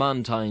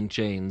adamantine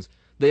chains.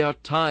 They are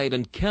tied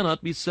and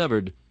cannot be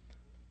severed.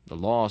 The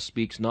law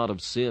speaks not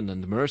of sin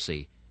and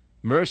mercy.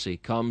 Mercy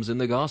comes in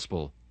the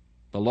gospel.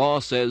 The law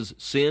says,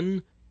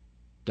 sin,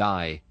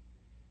 die.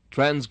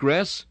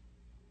 Transgress,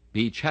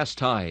 be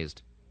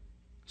chastised.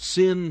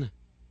 Sin,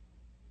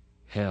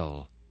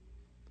 hell.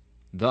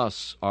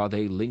 Thus are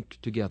they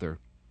linked together.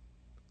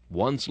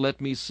 Once let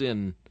me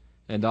sin,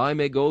 and I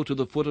may go to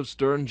the foot of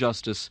stern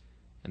justice,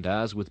 and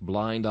as with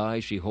blind eye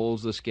she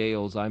holds the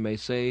scales, I may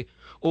say,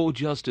 "O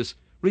justice,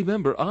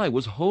 remember I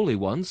was holy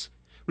once.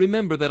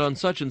 Remember that on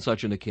such and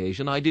such an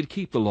occasion I did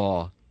keep the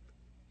law."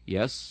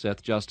 "Yes,"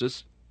 saith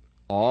justice,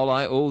 "all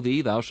I owe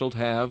thee thou shalt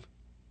have.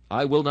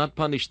 I will not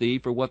punish thee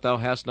for what thou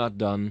hast not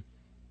done.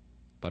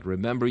 But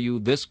remember you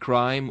this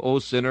crime, O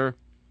sinner."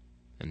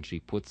 And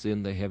she puts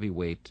in the heavy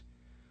weight.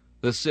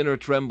 The sinner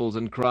trembles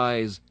and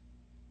cries,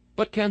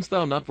 "But canst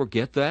thou not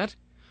forget that?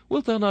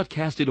 Wilt thou not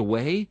cast it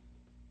away?"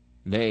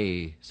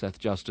 "Nay," saith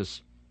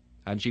justice,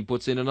 and she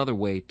puts in another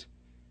weight.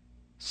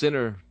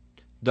 "Sinner,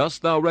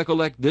 dost thou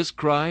recollect this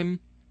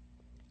crime?"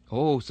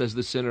 "Oh," says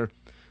the sinner,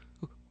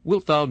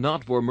 "wilt thou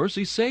not for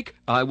mercy's sake?"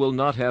 "I will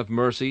not have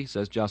mercy,"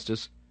 says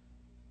justice.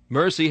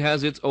 "Mercy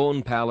has its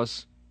own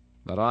palace,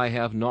 but I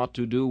have naught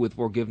to do with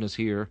forgiveness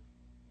here.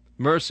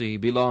 Mercy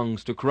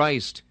belongs to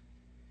Christ.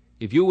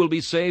 If you will be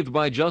saved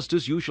by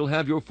justice, you shall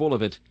have your full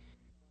of it.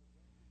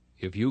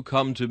 If you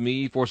come to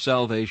me for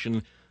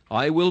salvation,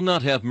 I will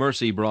not have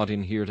mercy brought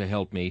in here to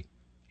help me.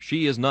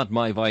 She is not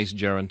my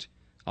vicegerent.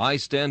 I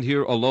stand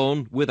here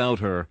alone without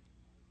her."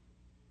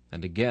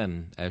 And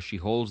again, as she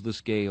holds the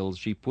scales,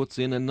 she puts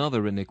in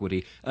another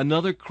iniquity,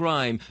 another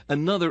crime,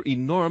 another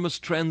enormous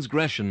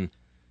transgression.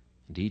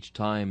 And each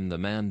time the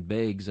man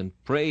begs and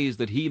prays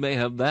that he may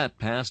have that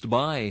passed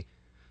by.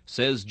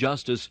 Says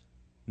justice,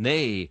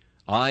 Nay,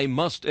 I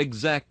must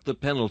exact the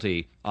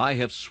penalty. I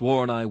have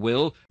sworn I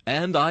will,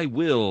 and I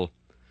will.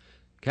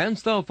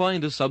 Canst thou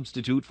find a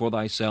substitute for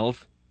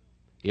thyself?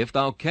 If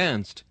thou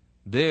canst,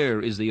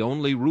 there is the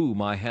only room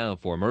I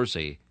have for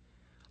mercy.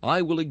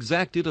 I will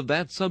exact it of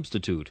that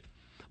substitute,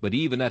 but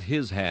even at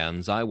his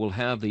hands I will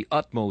have the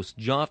utmost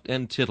jot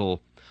and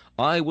tittle.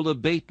 I will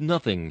abate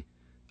nothing.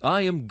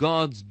 I am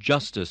God's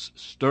justice,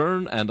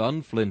 stern and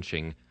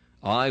unflinching.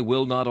 I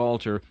will not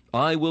alter.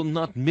 I will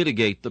not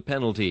mitigate the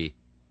penalty.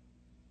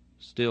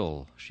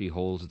 Still she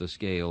holds the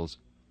scales.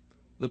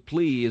 The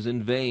plea is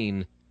in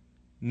vain.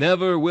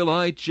 Never will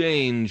I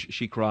change,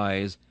 she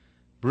cries.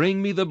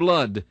 Bring me the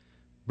blood.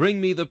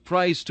 Bring me the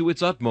price to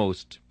its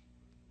utmost.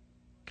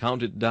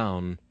 Count it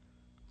down,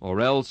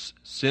 or else,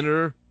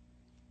 sinner,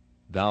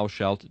 thou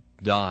shalt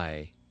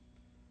die.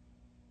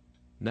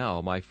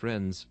 Now, my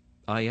friends,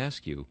 I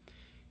ask you,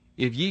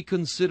 if ye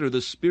consider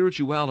the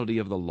spirituality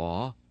of the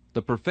law,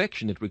 the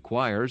perfection it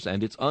requires,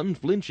 and its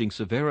unflinching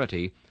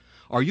severity,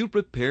 are you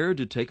prepared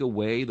to take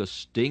away the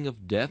sting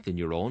of death in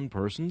your own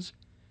persons?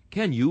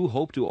 Can you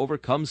hope to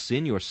overcome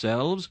sin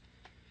yourselves?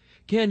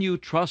 Can you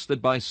trust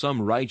that by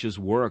some righteous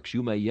works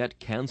you may yet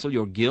cancel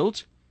your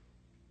guilt?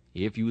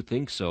 If you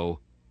think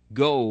so,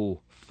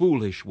 go,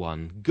 foolish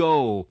one,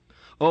 go.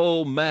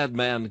 O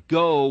madman,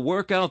 go,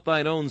 work out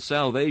thine own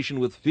salvation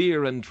with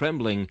fear and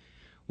trembling,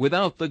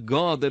 without the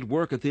God that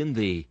worketh in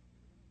thee.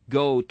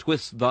 Go,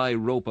 twist thy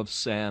rope of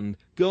sand.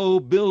 Go,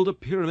 build a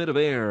pyramid of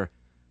air.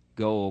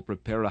 Go,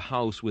 prepare a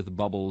house with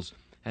bubbles,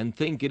 and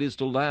think it is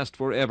to last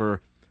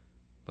forever.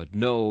 But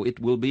no, it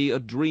will be a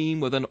dream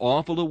with an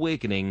awful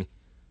awakening.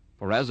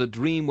 For as a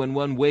dream when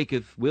one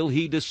waketh, will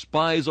he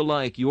despise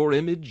alike your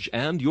image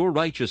and your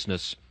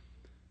righteousness.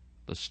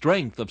 The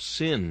strength of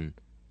sin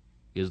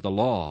is the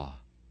law.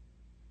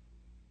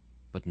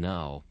 But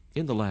now,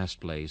 in the last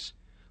place,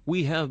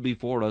 we have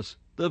before us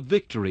the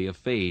victory of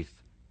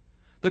faith.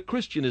 The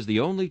Christian is the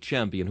only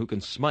champion who can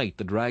smite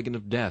the dragon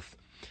of death,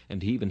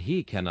 and even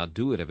he cannot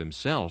do it of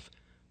himself.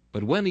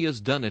 But when he has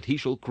done it, he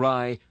shall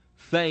cry,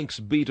 Thanks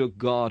be to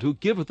God, who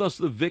giveth us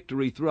the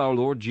victory through our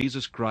Lord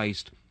Jesus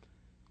Christ.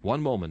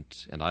 One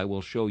moment, and I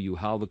will show you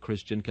how the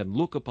Christian can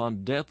look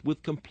upon death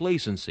with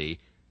complacency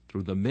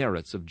through the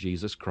merits of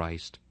Jesus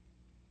Christ.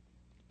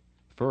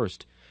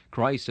 First,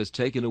 Christ has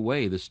taken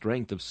away the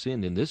strength of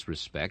sin in this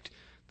respect,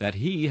 that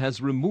he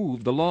has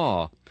removed the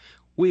law.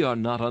 We are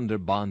not under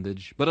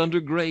bondage, but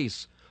under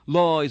grace.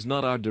 Law is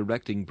not our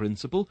directing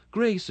principle,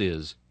 grace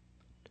is.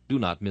 Do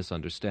not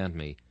misunderstand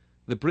me.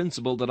 The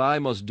principle that I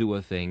must do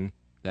a thing,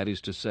 that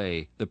is to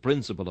say, the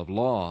principle of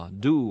law,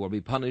 do or be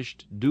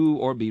punished, do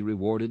or be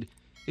rewarded,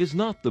 is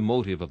not the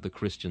motive of the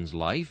Christian's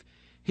life.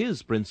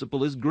 His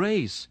principle is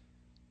grace.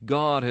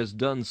 God has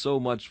done so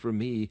much for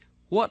me.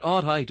 What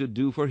ought I to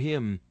do for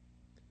him?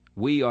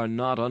 We are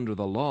not under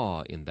the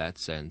law in that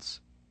sense,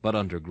 but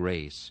under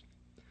grace.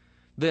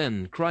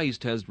 Then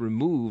Christ has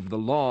removed the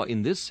law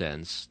in this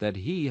sense, that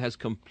he has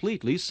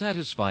completely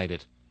satisfied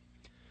it.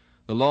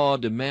 The law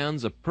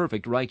demands a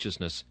perfect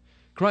righteousness.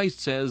 Christ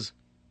says,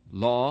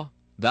 Law,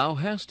 thou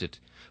hast it.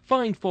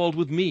 Find fault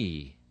with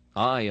me.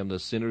 I am the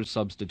sinner's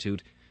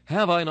substitute.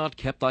 Have I not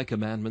kept thy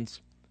commandments?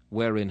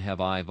 Wherein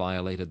have I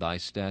violated thy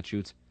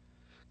statutes?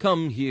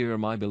 Come here,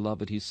 my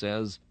beloved, he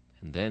says,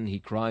 and then he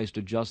cries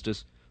to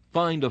justice,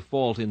 Find a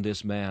fault in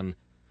this man.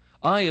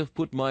 I have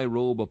put my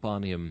robe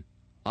upon him.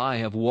 I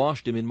have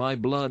washed him in my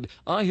blood.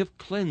 I have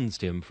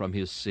cleansed him from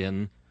his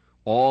sin.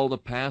 All the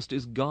past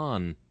is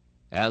gone.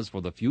 As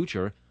for the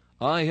future,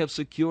 I have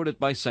secured it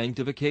by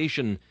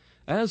sanctification.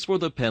 As for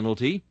the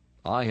penalty,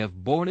 I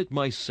have borne it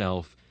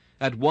myself.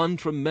 At one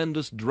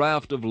tremendous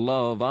draught of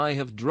love I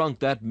have drunk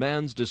that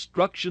man's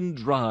destruction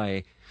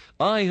dry.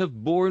 I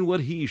have borne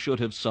what he should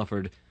have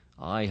suffered.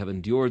 I have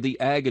endured the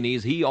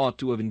agonies he ought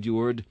to have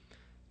endured.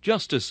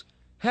 Justice,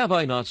 have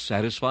I not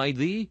satisfied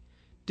thee?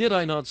 Did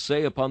I not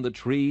say upon the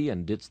tree,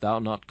 and didst thou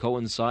not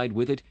coincide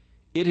with it,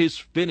 It is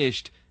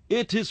finished,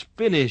 it is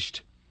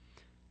finished?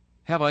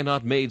 Have I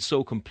not made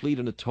so complete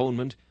an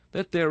atonement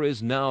that there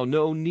is now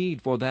no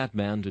need for that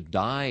man to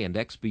die and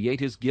expiate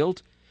his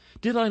guilt?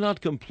 Did I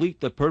not complete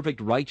the perfect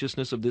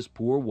righteousness of this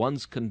poor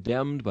once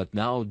condemned but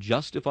now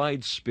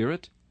justified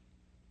spirit?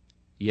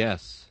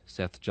 Yes,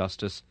 saith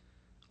justice,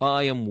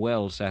 I am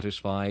well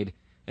satisfied,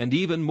 and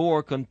even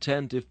more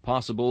content, if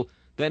possible,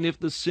 than if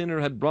the sinner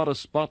had brought a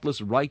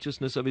spotless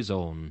righteousness of his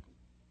own.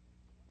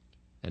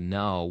 And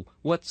now,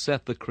 what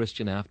saith the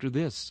Christian after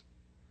this?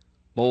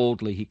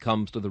 Boldly he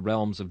comes to the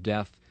realms of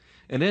death,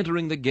 and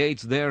entering the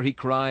gates there he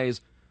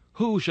cries,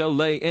 Who shall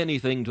lay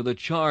anything to the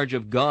charge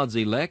of God's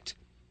elect?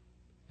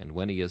 And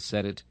when he has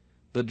said it,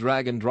 the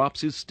dragon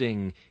drops his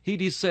sting, he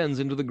descends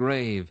into the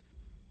grave.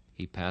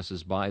 He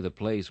passes by the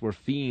place where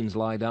fiends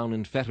lie down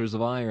in fetters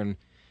of iron.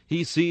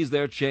 He sees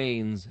their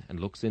chains, and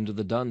looks into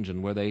the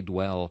dungeon where they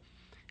dwell.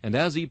 And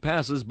as he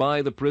passes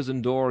by the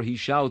prison door, he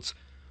shouts,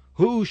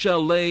 Who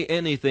shall lay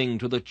anything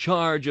to the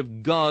charge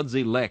of God's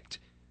elect?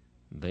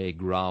 They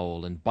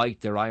growl, and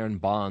bite their iron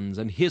bonds,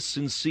 and hiss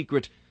in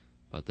secret,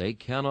 but they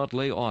cannot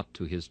lay aught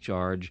to his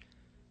charge.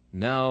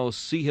 Now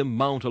see him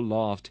mount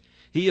aloft.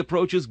 He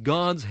approaches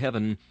God's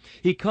heaven.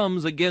 He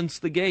comes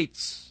against the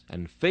gates,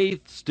 and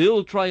faith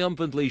still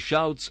triumphantly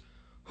shouts,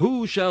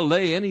 "Who shall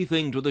lay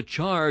anything to the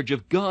charge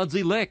of God's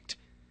elect?"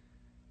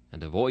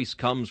 And a voice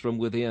comes from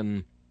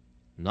within,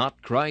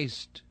 "Not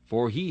Christ,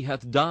 for he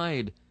hath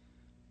died.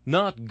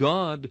 Not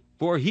God,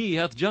 for he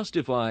hath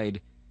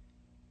justified."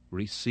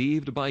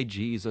 Received by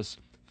Jesus,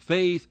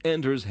 faith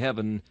enters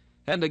heaven,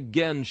 and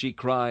again she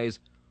cries,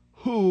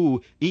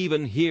 "Who,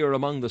 even here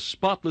among the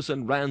spotless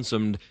and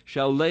ransomed,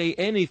 shall lay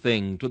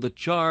anything to the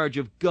charge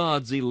of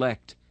God's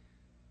elect?"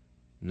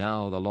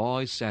 Now the law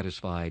is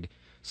satisfied,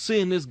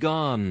 sin is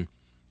gone,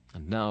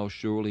 and now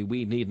surely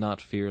we need not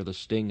fear the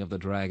sting of the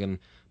dragon,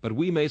 but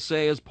we may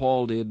say as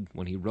Paul did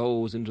when he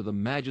rose into the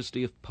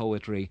majesty of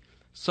poetry,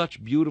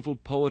 such beautiful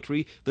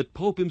poetry that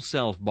Pope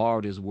himself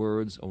barred his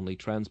words, only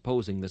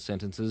transposing the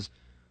sentences,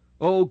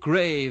 "O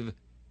grave,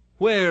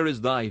 where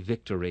is thy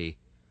victory?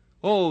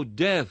 O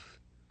death,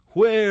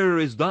 where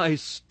is thy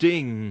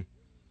sting?"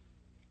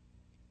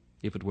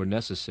 If it were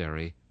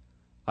necessary,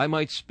 I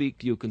might speak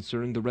to you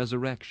concerning the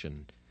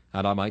resurrection,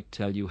 and I might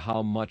tell you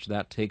how much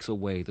that takes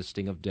away the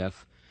sting of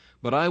death,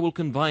 but I will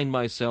confine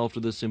myself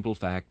to the simple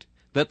fact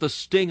that the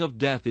sting of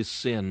death is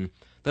sin,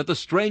 that the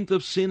strength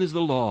of sin is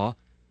the law,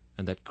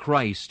 and that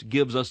Christ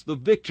gives us the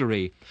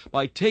victory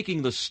by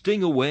taking the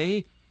sting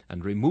away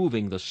and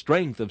removing the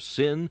strength of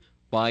sin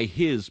by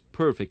his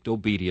perfect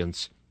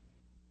obedience.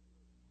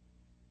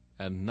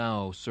 And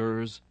now,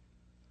 sirs,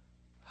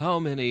 how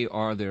many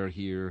are there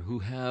here who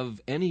have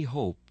any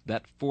hope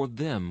that for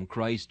them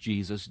Christ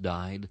Jesus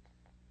died?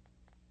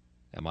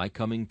 Am I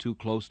coming too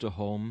close to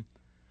home,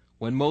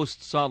 when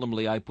most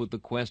solemnly I put the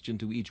question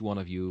to each one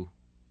of you,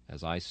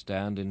 as I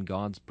stand in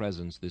God's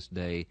presence this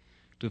day,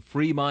 to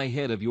free my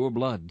head of your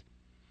blood,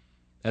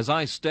 as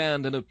I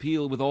stand and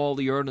appeal with all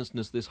the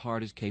earnestness this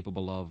heart is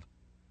capable of?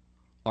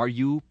 Are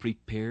you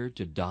prepared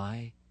to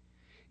die?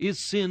 Is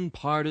sin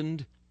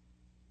pardoned?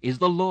 Is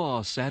the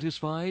law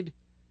satisfied?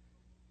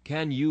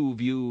 Can you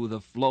view the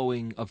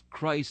flowing of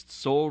Christ's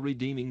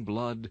soul-redeeming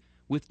blood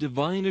with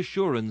divine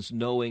assurance,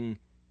 knowing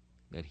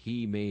that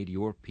he made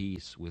your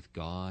peace with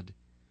God?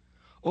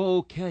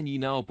 Oh, can ye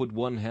now put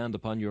one hand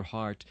upon your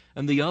heart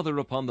and the other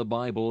upon the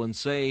Bible, and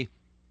say,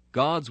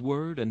 "God's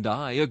word and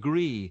I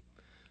agree.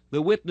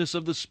 The witness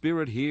of the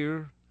Spirit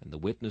here and the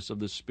witness of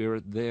the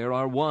Spirit there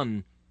are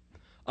one.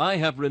 I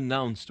have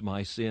renounced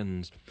my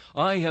sins.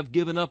 I have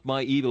given up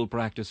my evil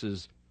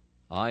practices.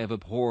 I have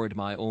abhorred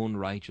my own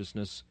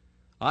righteousness.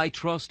 I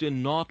trust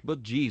in naught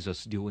but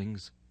Jesus'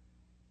 doings.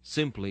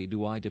 Simply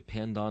do I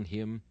depend on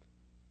him.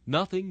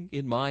 Nothing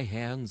in my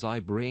hands I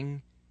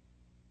bring.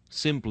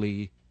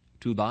 Simply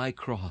to thy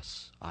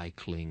cross I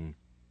cling."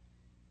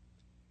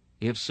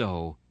 If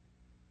so,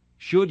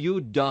 should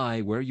you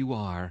die where you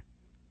are,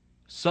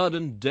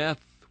 sudden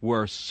death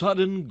were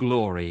sudden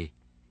glory.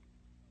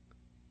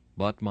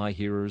 But, my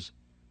hearers,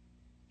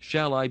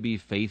 shall I be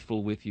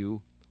faithful with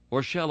you,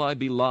 or shall I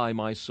belie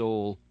my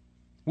soul?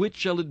 Which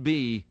shall it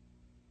be?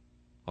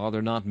 Are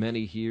there not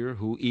many here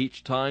who,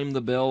 each time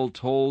the bell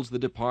tolls the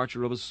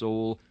departure of a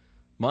soul,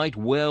 might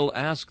well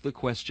ask the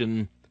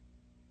question,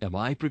 "Am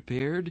I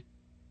prepared?"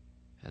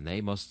 And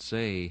they must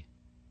say,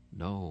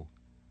 "No."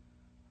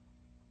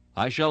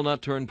 I shall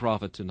not turn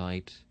prophet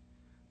tonight,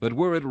 but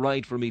were it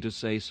right for me to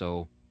say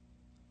so,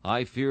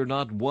 I fear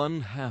not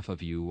one half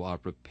of you are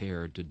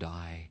prepared to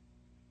die.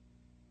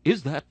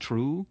 Is that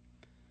true?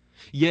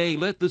 Yea,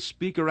 let the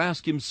speaker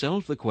ask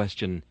himself the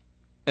question,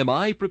 "Am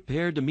I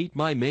prepared to meet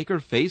my Maker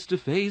face to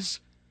face?"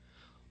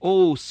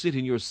 Oh, sit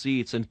in your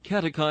seats and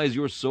catechize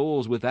your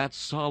souls with that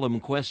solemn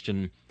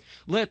question.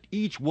 Let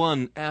each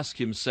one ask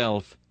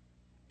himself,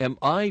 "Am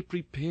I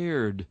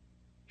prepared,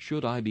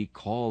 should I be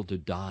called to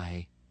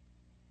die?"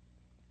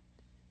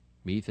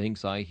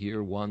 Methinks I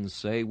hear one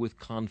say with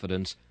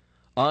confidence,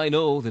 "I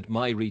know that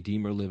my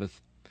Redeemer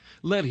liveth.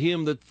 Let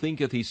him that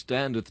thinketh he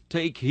standeth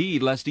take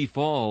heed lest he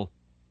fall."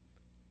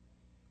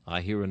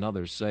 I hear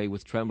another say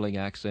with trembling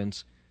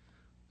accents,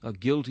 "A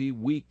guilty,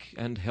 weak,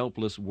 and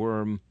helpless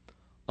worm,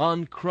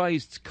 on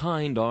Christ's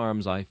kind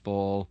arms I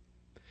fall.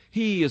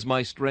 He is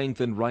my strength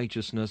and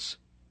righteousness,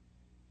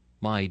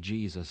 my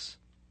Jesus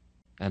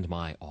and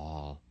my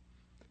all."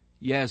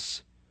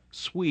 Yes,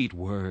 sweet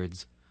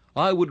words.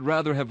 I would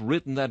rather have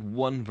written that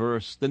one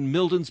verse than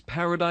Milton's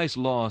Paradise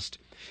Lost.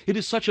 It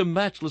is such a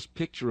matchless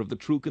picture of the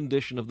true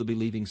condition of the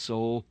believing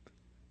soul.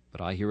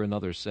 But I hear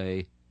another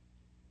say,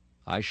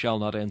 "I shall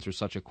not answer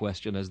such a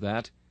question as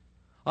that.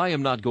 I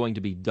am not going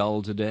to be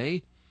dull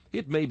today.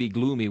 It may be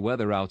gloomy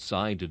weather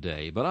outside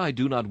today, but I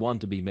do not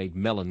want to be made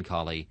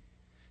melancholy.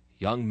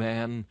 Young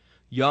man,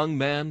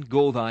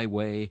 go thy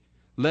way.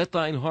 Let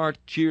thine heart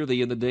cheer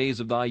thee in the days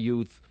of thy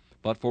youth.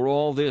 But for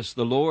all this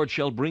the Lord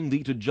shall bring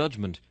thee to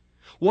judgment.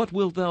 What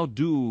wilt thou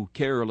do,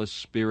 careless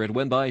spirit,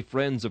 when thy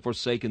friends have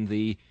forsaken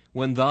thee,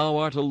 when thou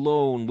art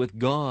alone with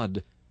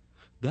God?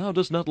 Thou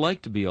dost not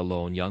like to be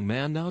alone, young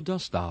man, now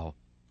dost thou?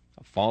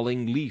 A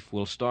falling leaf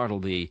will startle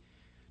thee.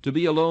 To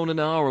be alone an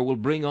hour will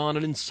bring on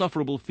an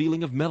insufferable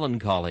feeling of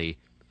melancholy.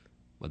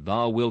 But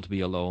thou wilt be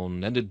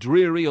alone, and a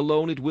dreary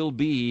alone it will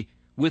be,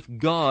 with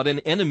God an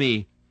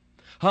enemy.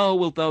 How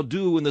wilt thou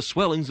do in the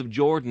swellings of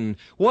Jordan?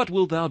 What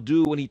wilt thou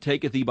do when he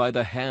taketh thee by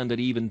the hand at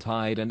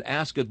eventide, and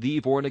asketh thee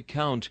for an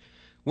account?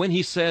 When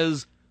he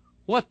says,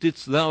 What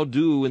didst thou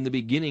do in the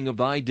beginning of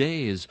thy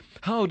days?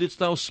 How didst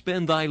thou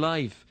spend thy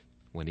life?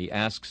 When he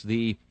asks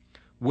thee,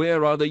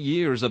 Where are the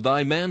years of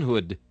thy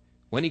manhood?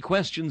 When he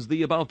questions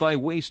thee about thy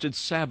wasted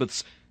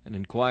Sabbaths, and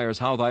inquires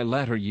how thy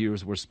latter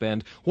years were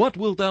spent, what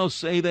wilt thou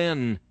say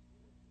then?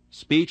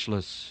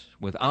 Speechless,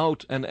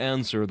 without an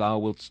answer thou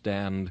wilt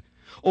stand.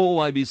 Oh,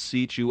 I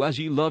beseech you, as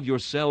ye love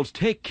yourselves,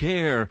 take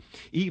care.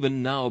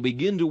 Even now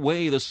begin to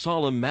weigh the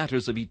solemn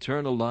matters of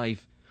eternal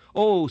life.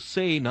 Oh,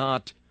 say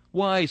not,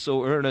 Why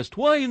so earnest?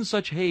 Why in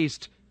such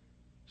haste?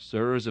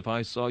 Sirs, if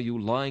I saw you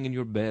lying in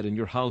your bed, and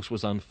your house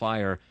was on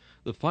fire,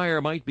 the fire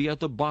might be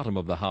at the bottom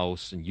of the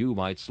house, and you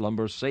might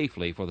slumber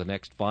safely for the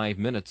next 5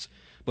 minutes.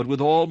 But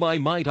with all my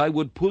might I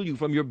would pull you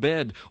from your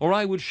bed, or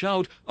I would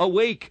shout,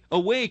 Awake,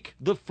 awake,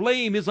 the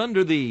flame is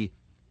under thee.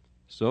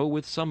 So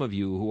with some of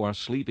you who are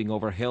sleeping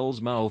over hell's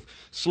mouth,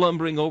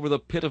 slumbering over the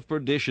pit of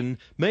perdition,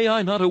 may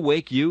I not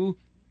awake you?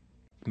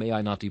 May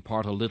I not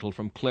depart a little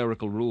from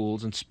clerical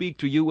rules, and speak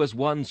to you as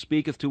one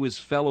speaketh to his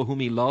fellow whom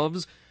he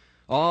loves?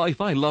 Ah,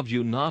 if I loved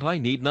you not, I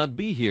need not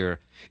be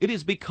here. It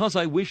is because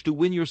I wish to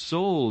win your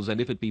souls,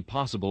 and if it be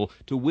possible,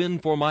 to win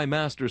for my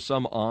Master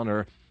some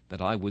honor,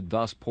 that I would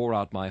thus pour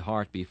out my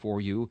heart before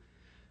you.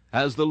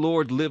 As the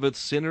Lord liveth,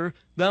 sinner,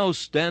 thou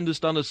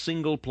standest on a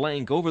single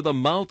plank over the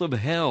mouth of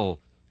hell,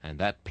 and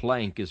that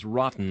plank is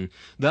rotten.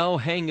 Thou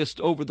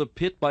hangest over the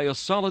pit by a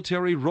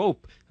solitary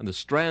rope, and the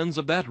strands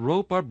of that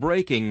rope are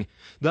breaking.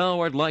 Thou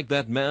art like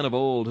that man of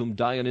old whom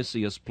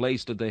Dionysius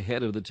placed at the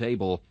head of the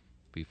table.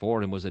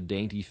 Before him was a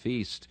dainty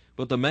feast,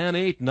 but the man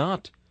ate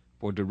not,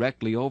 for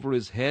directly over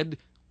his head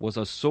was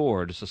a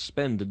sword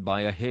suspended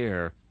by a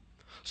hair.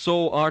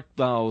 So art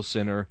thou,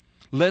 sinner.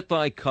 Let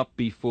thy cup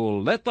be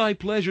full, let thy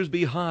pleasures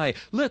be high,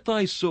 let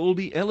thy soul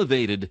be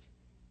elevated.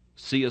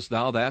 Seest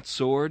thou that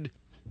sword?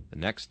 The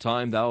next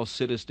time thou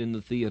sittest in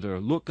the theatre,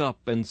 look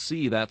up and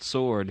see that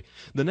sword.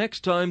 The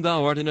next time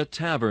thou art in a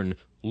tavern,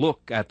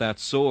 look at that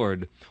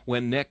sword.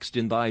 When next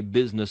in thy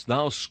business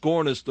thou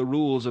scornest the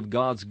rules of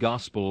God's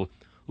gospel,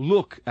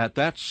 look at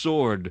that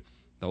sword.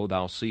 Though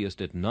thou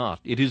seest it not,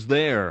 it is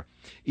there.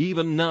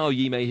 Even now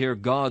ye may hear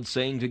God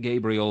saying to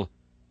Gabriel,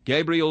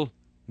 Gabriel,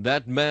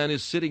 that man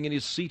is sitting in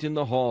his seat in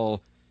the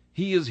hall.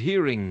 He is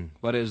hearing,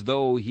 but as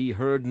though he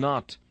heard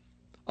not.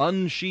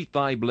 Unsheath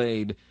thy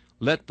blade.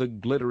 Let the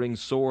glittering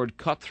sword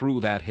cut through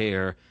that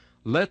hair.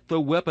 Let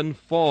the weapon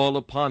fall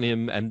upon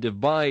him, and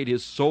divide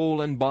his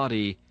soul and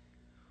body.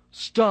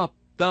 Stop,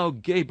 thou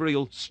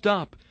Gabriel,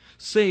 stop.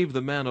 Save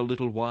the man a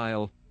little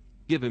while.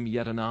 Give him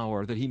yet an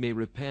hour, that he may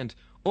repent.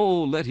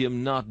 Oh, let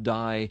him not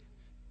die.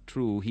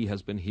 True, he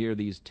has been here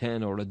these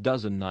 10 or a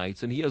dozen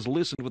nights, and he has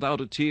listened without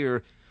a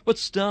tear. But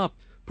stop,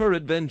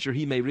 peradventure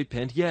he may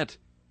repent yet.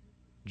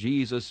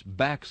 Jesus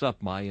backs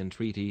up my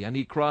entreaty, and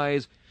he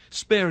cries,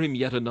 Spare him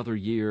yet another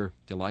year,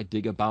 till I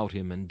dig about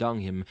him and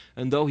dung him,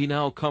 and though he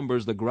now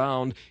cumbers the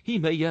ground, he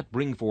may yet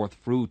bring forth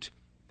fruit,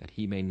 that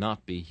he may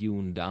not be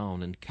hewn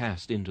down and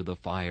cast into the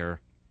fire.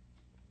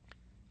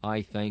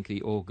 I thank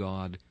thee, O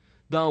God,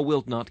 thou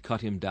wilt not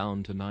cut him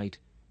down tonight,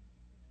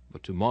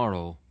 but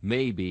tomorrow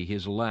may be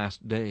his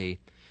last day.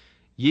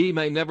 Ye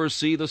may never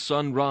see the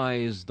sun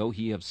rise, though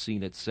he have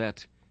seen it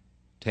set.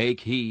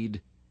 Take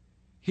heed.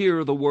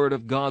 Hear the word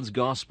of God's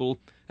gospel,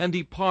 and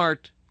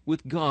depart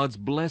with God's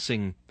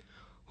blessing.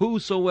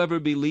 Whosoever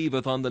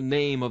believeth on the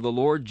name of the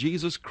Lord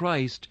Jesus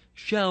Christ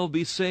shall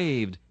be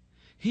saved.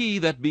 He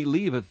that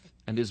believeth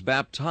and is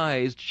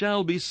baptized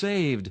shall be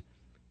saved.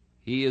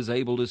 He is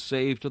able to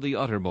save to the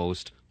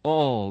uttermost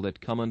all that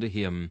come unto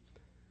him.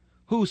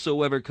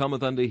 Whosoever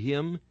cometh unto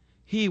him,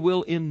 he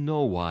will in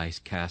no wise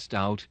cast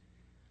out.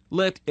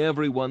 Let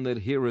every one that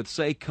heareth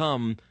say,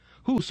 Come.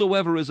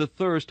 Whosoever is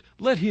athirst,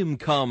 let him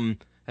come,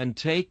 and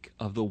take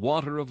of the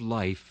water of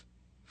life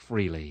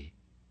freely.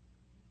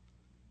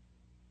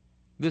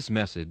 This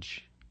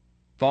message,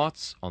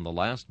 Thoughts on the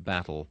Last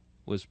Battle,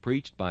 was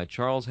preached by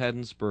Charles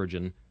Haddon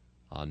Spurgeon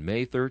on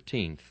May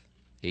 13th,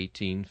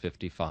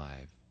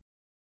 1855.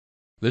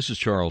 This is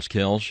Charles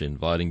Kelsch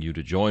inviting you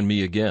to join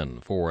me again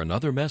for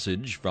another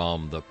message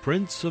from the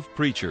Prince of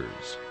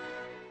Preachers.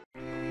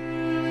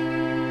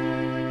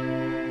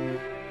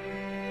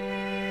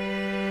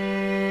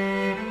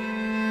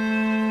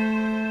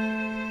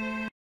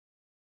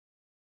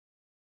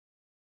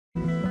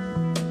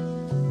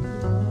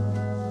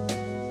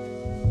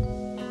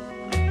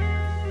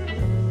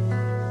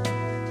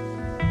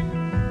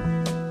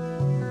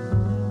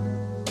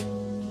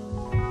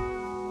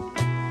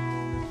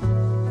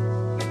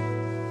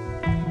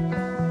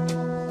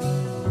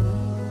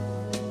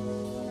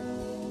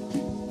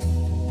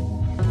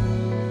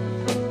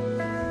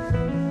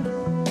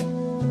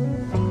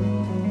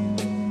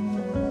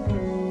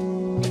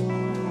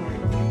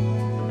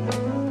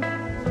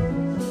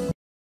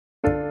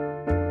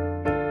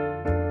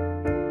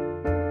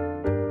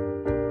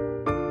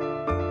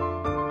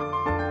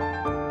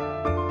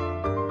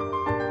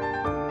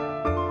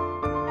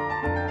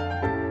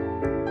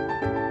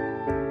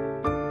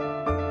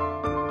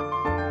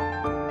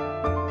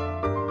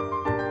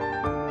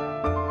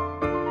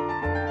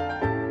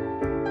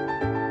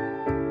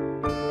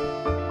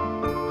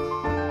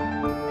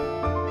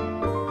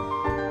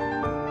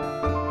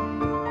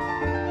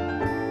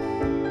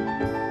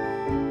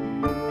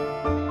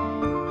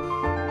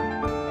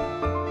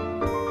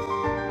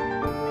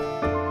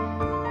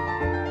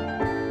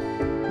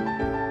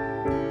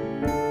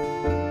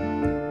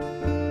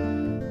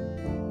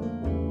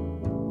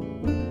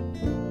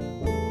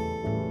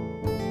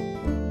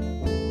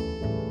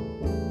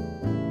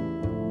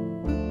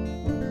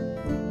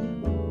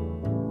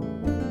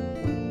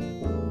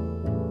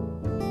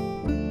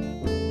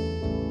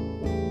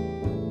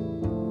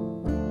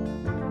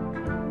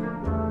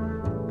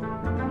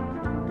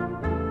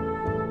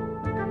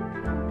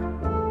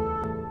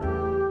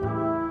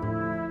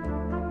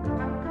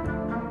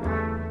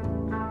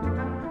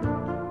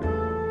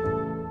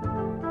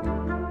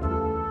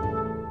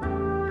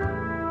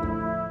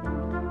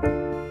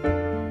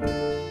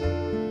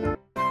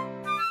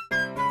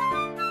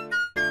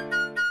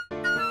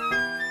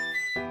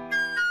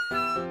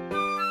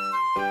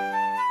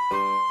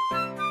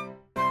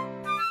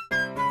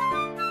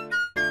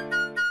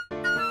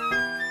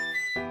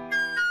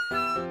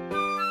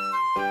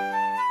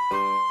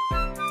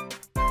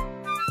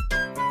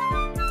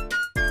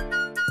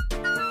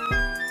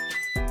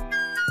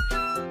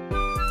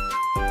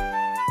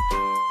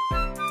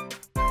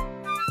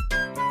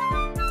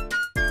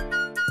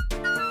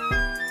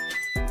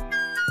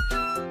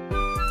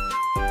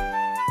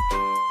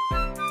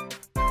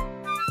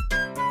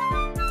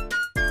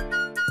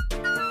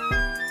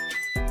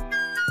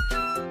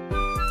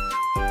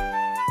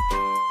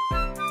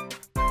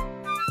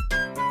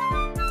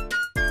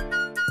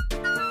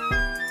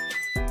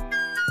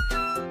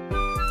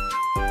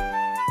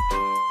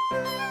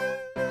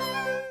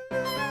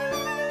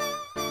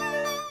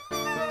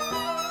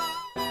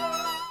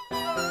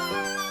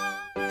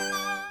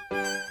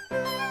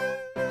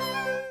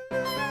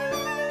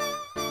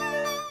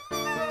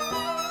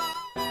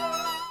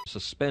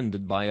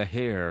 suspended by a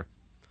hair.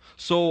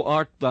 So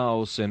art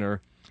thou,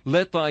 sinner.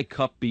 Let thy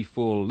cup be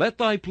full, let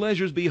thy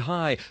pleasures be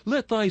high,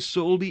 let thy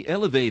soul be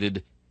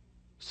elevated.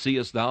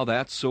 Seest thou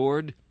that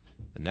sword?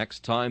 The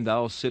next time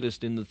thou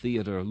sittest in the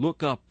theatre,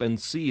 look up and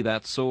see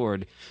that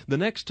sword. The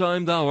next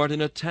time thou art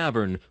in a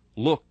tavern,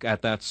 look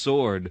at that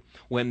sword.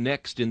 When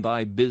next in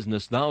thy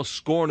business thou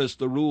scornest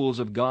the rules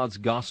of God's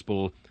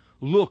gospel,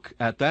 look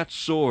at that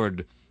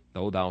sword.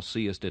 Though thou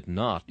seest it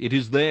not, it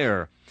is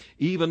there.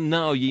 Even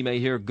now ye may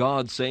hear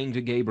God saying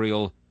to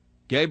Gabriel,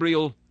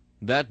 Gabriel,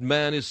 that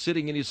man is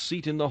sitting in his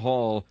seat in the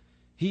hall.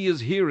 He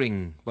is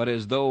hearing, but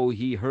as though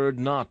he heard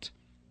not.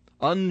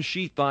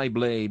 Unsheath thy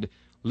blade.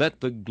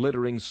 Let the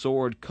glittering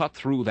sword cut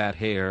through that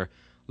hair.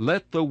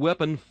 Let the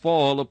weapon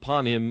fall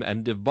upon him,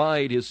 and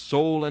divide his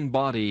soul and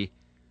body.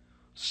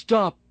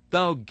 Stop,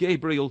 thou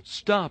Gabriel,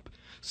 stop.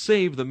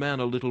 Save the man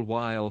a little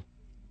while.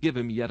 Give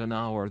him yet an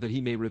hour, that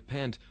he may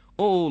repent.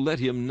 Oh, let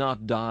him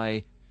not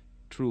die.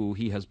 True,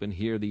 he has been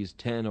here these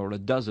 10 or a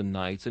dozen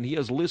nights, and he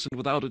has listened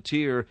without a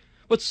tear.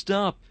 But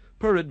stop,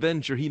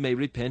 peradventure he may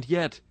repent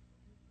yet.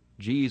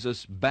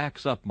 Jesus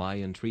backs up my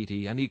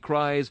entreaty, and he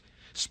cries,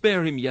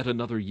 Spare him yet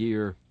another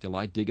year, till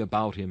I dig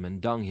about him and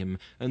dung him,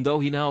 and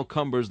though he now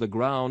cumbers the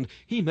ground,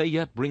 he may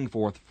yet bring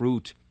forth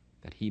fruit,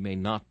 that he may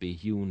not be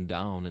hewn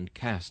down and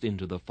cast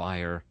into the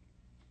fire.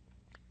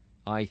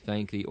 I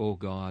thank thee, O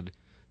God,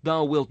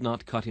 thou wilt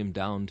not cut him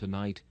down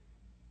tonight,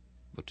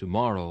 but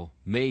tomorrow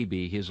may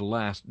be his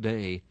last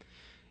day.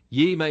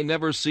 Ye may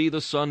never see the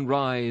sun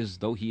rise,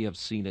 though he have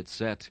seen it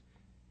set.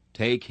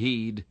 Take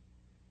heed.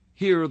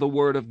 Hear the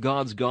word of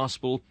God's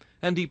gospel,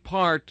 and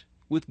depart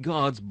with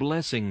God's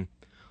blessing.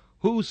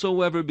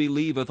 Whosoever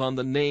believeth on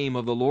the name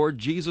of the Lord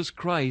Jesus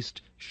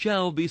Christ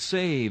shall be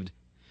saved.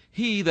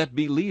 He that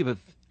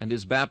believeth and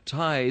is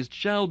baptized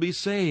shall be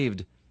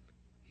saved.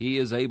 He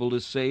is able to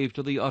save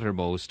to the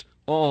uttermost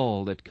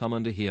all that come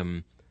unto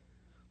him.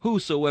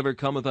 Whosoever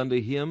cometh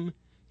unto him,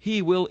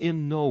 he will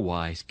in no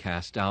wise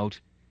cast out.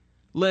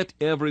 Let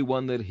every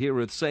one that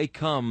heareth say,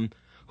 Come.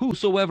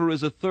 Whosoever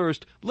is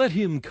athirst, let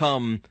him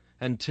come,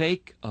 and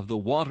take of the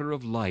water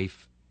of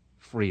life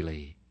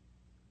freely.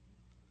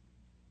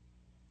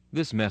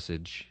 This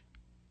message,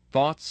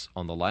 Thoughts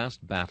on the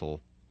Last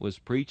Battle, was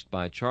preached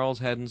by Charles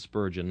Haddon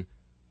Spurgeon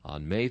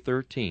on May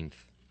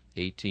 13th,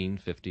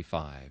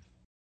 1855.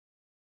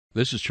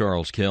 This is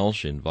Charles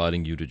Kelsch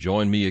inviting you to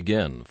join me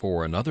again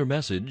for another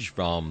message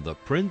from the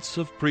Prince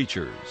of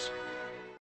Preachers.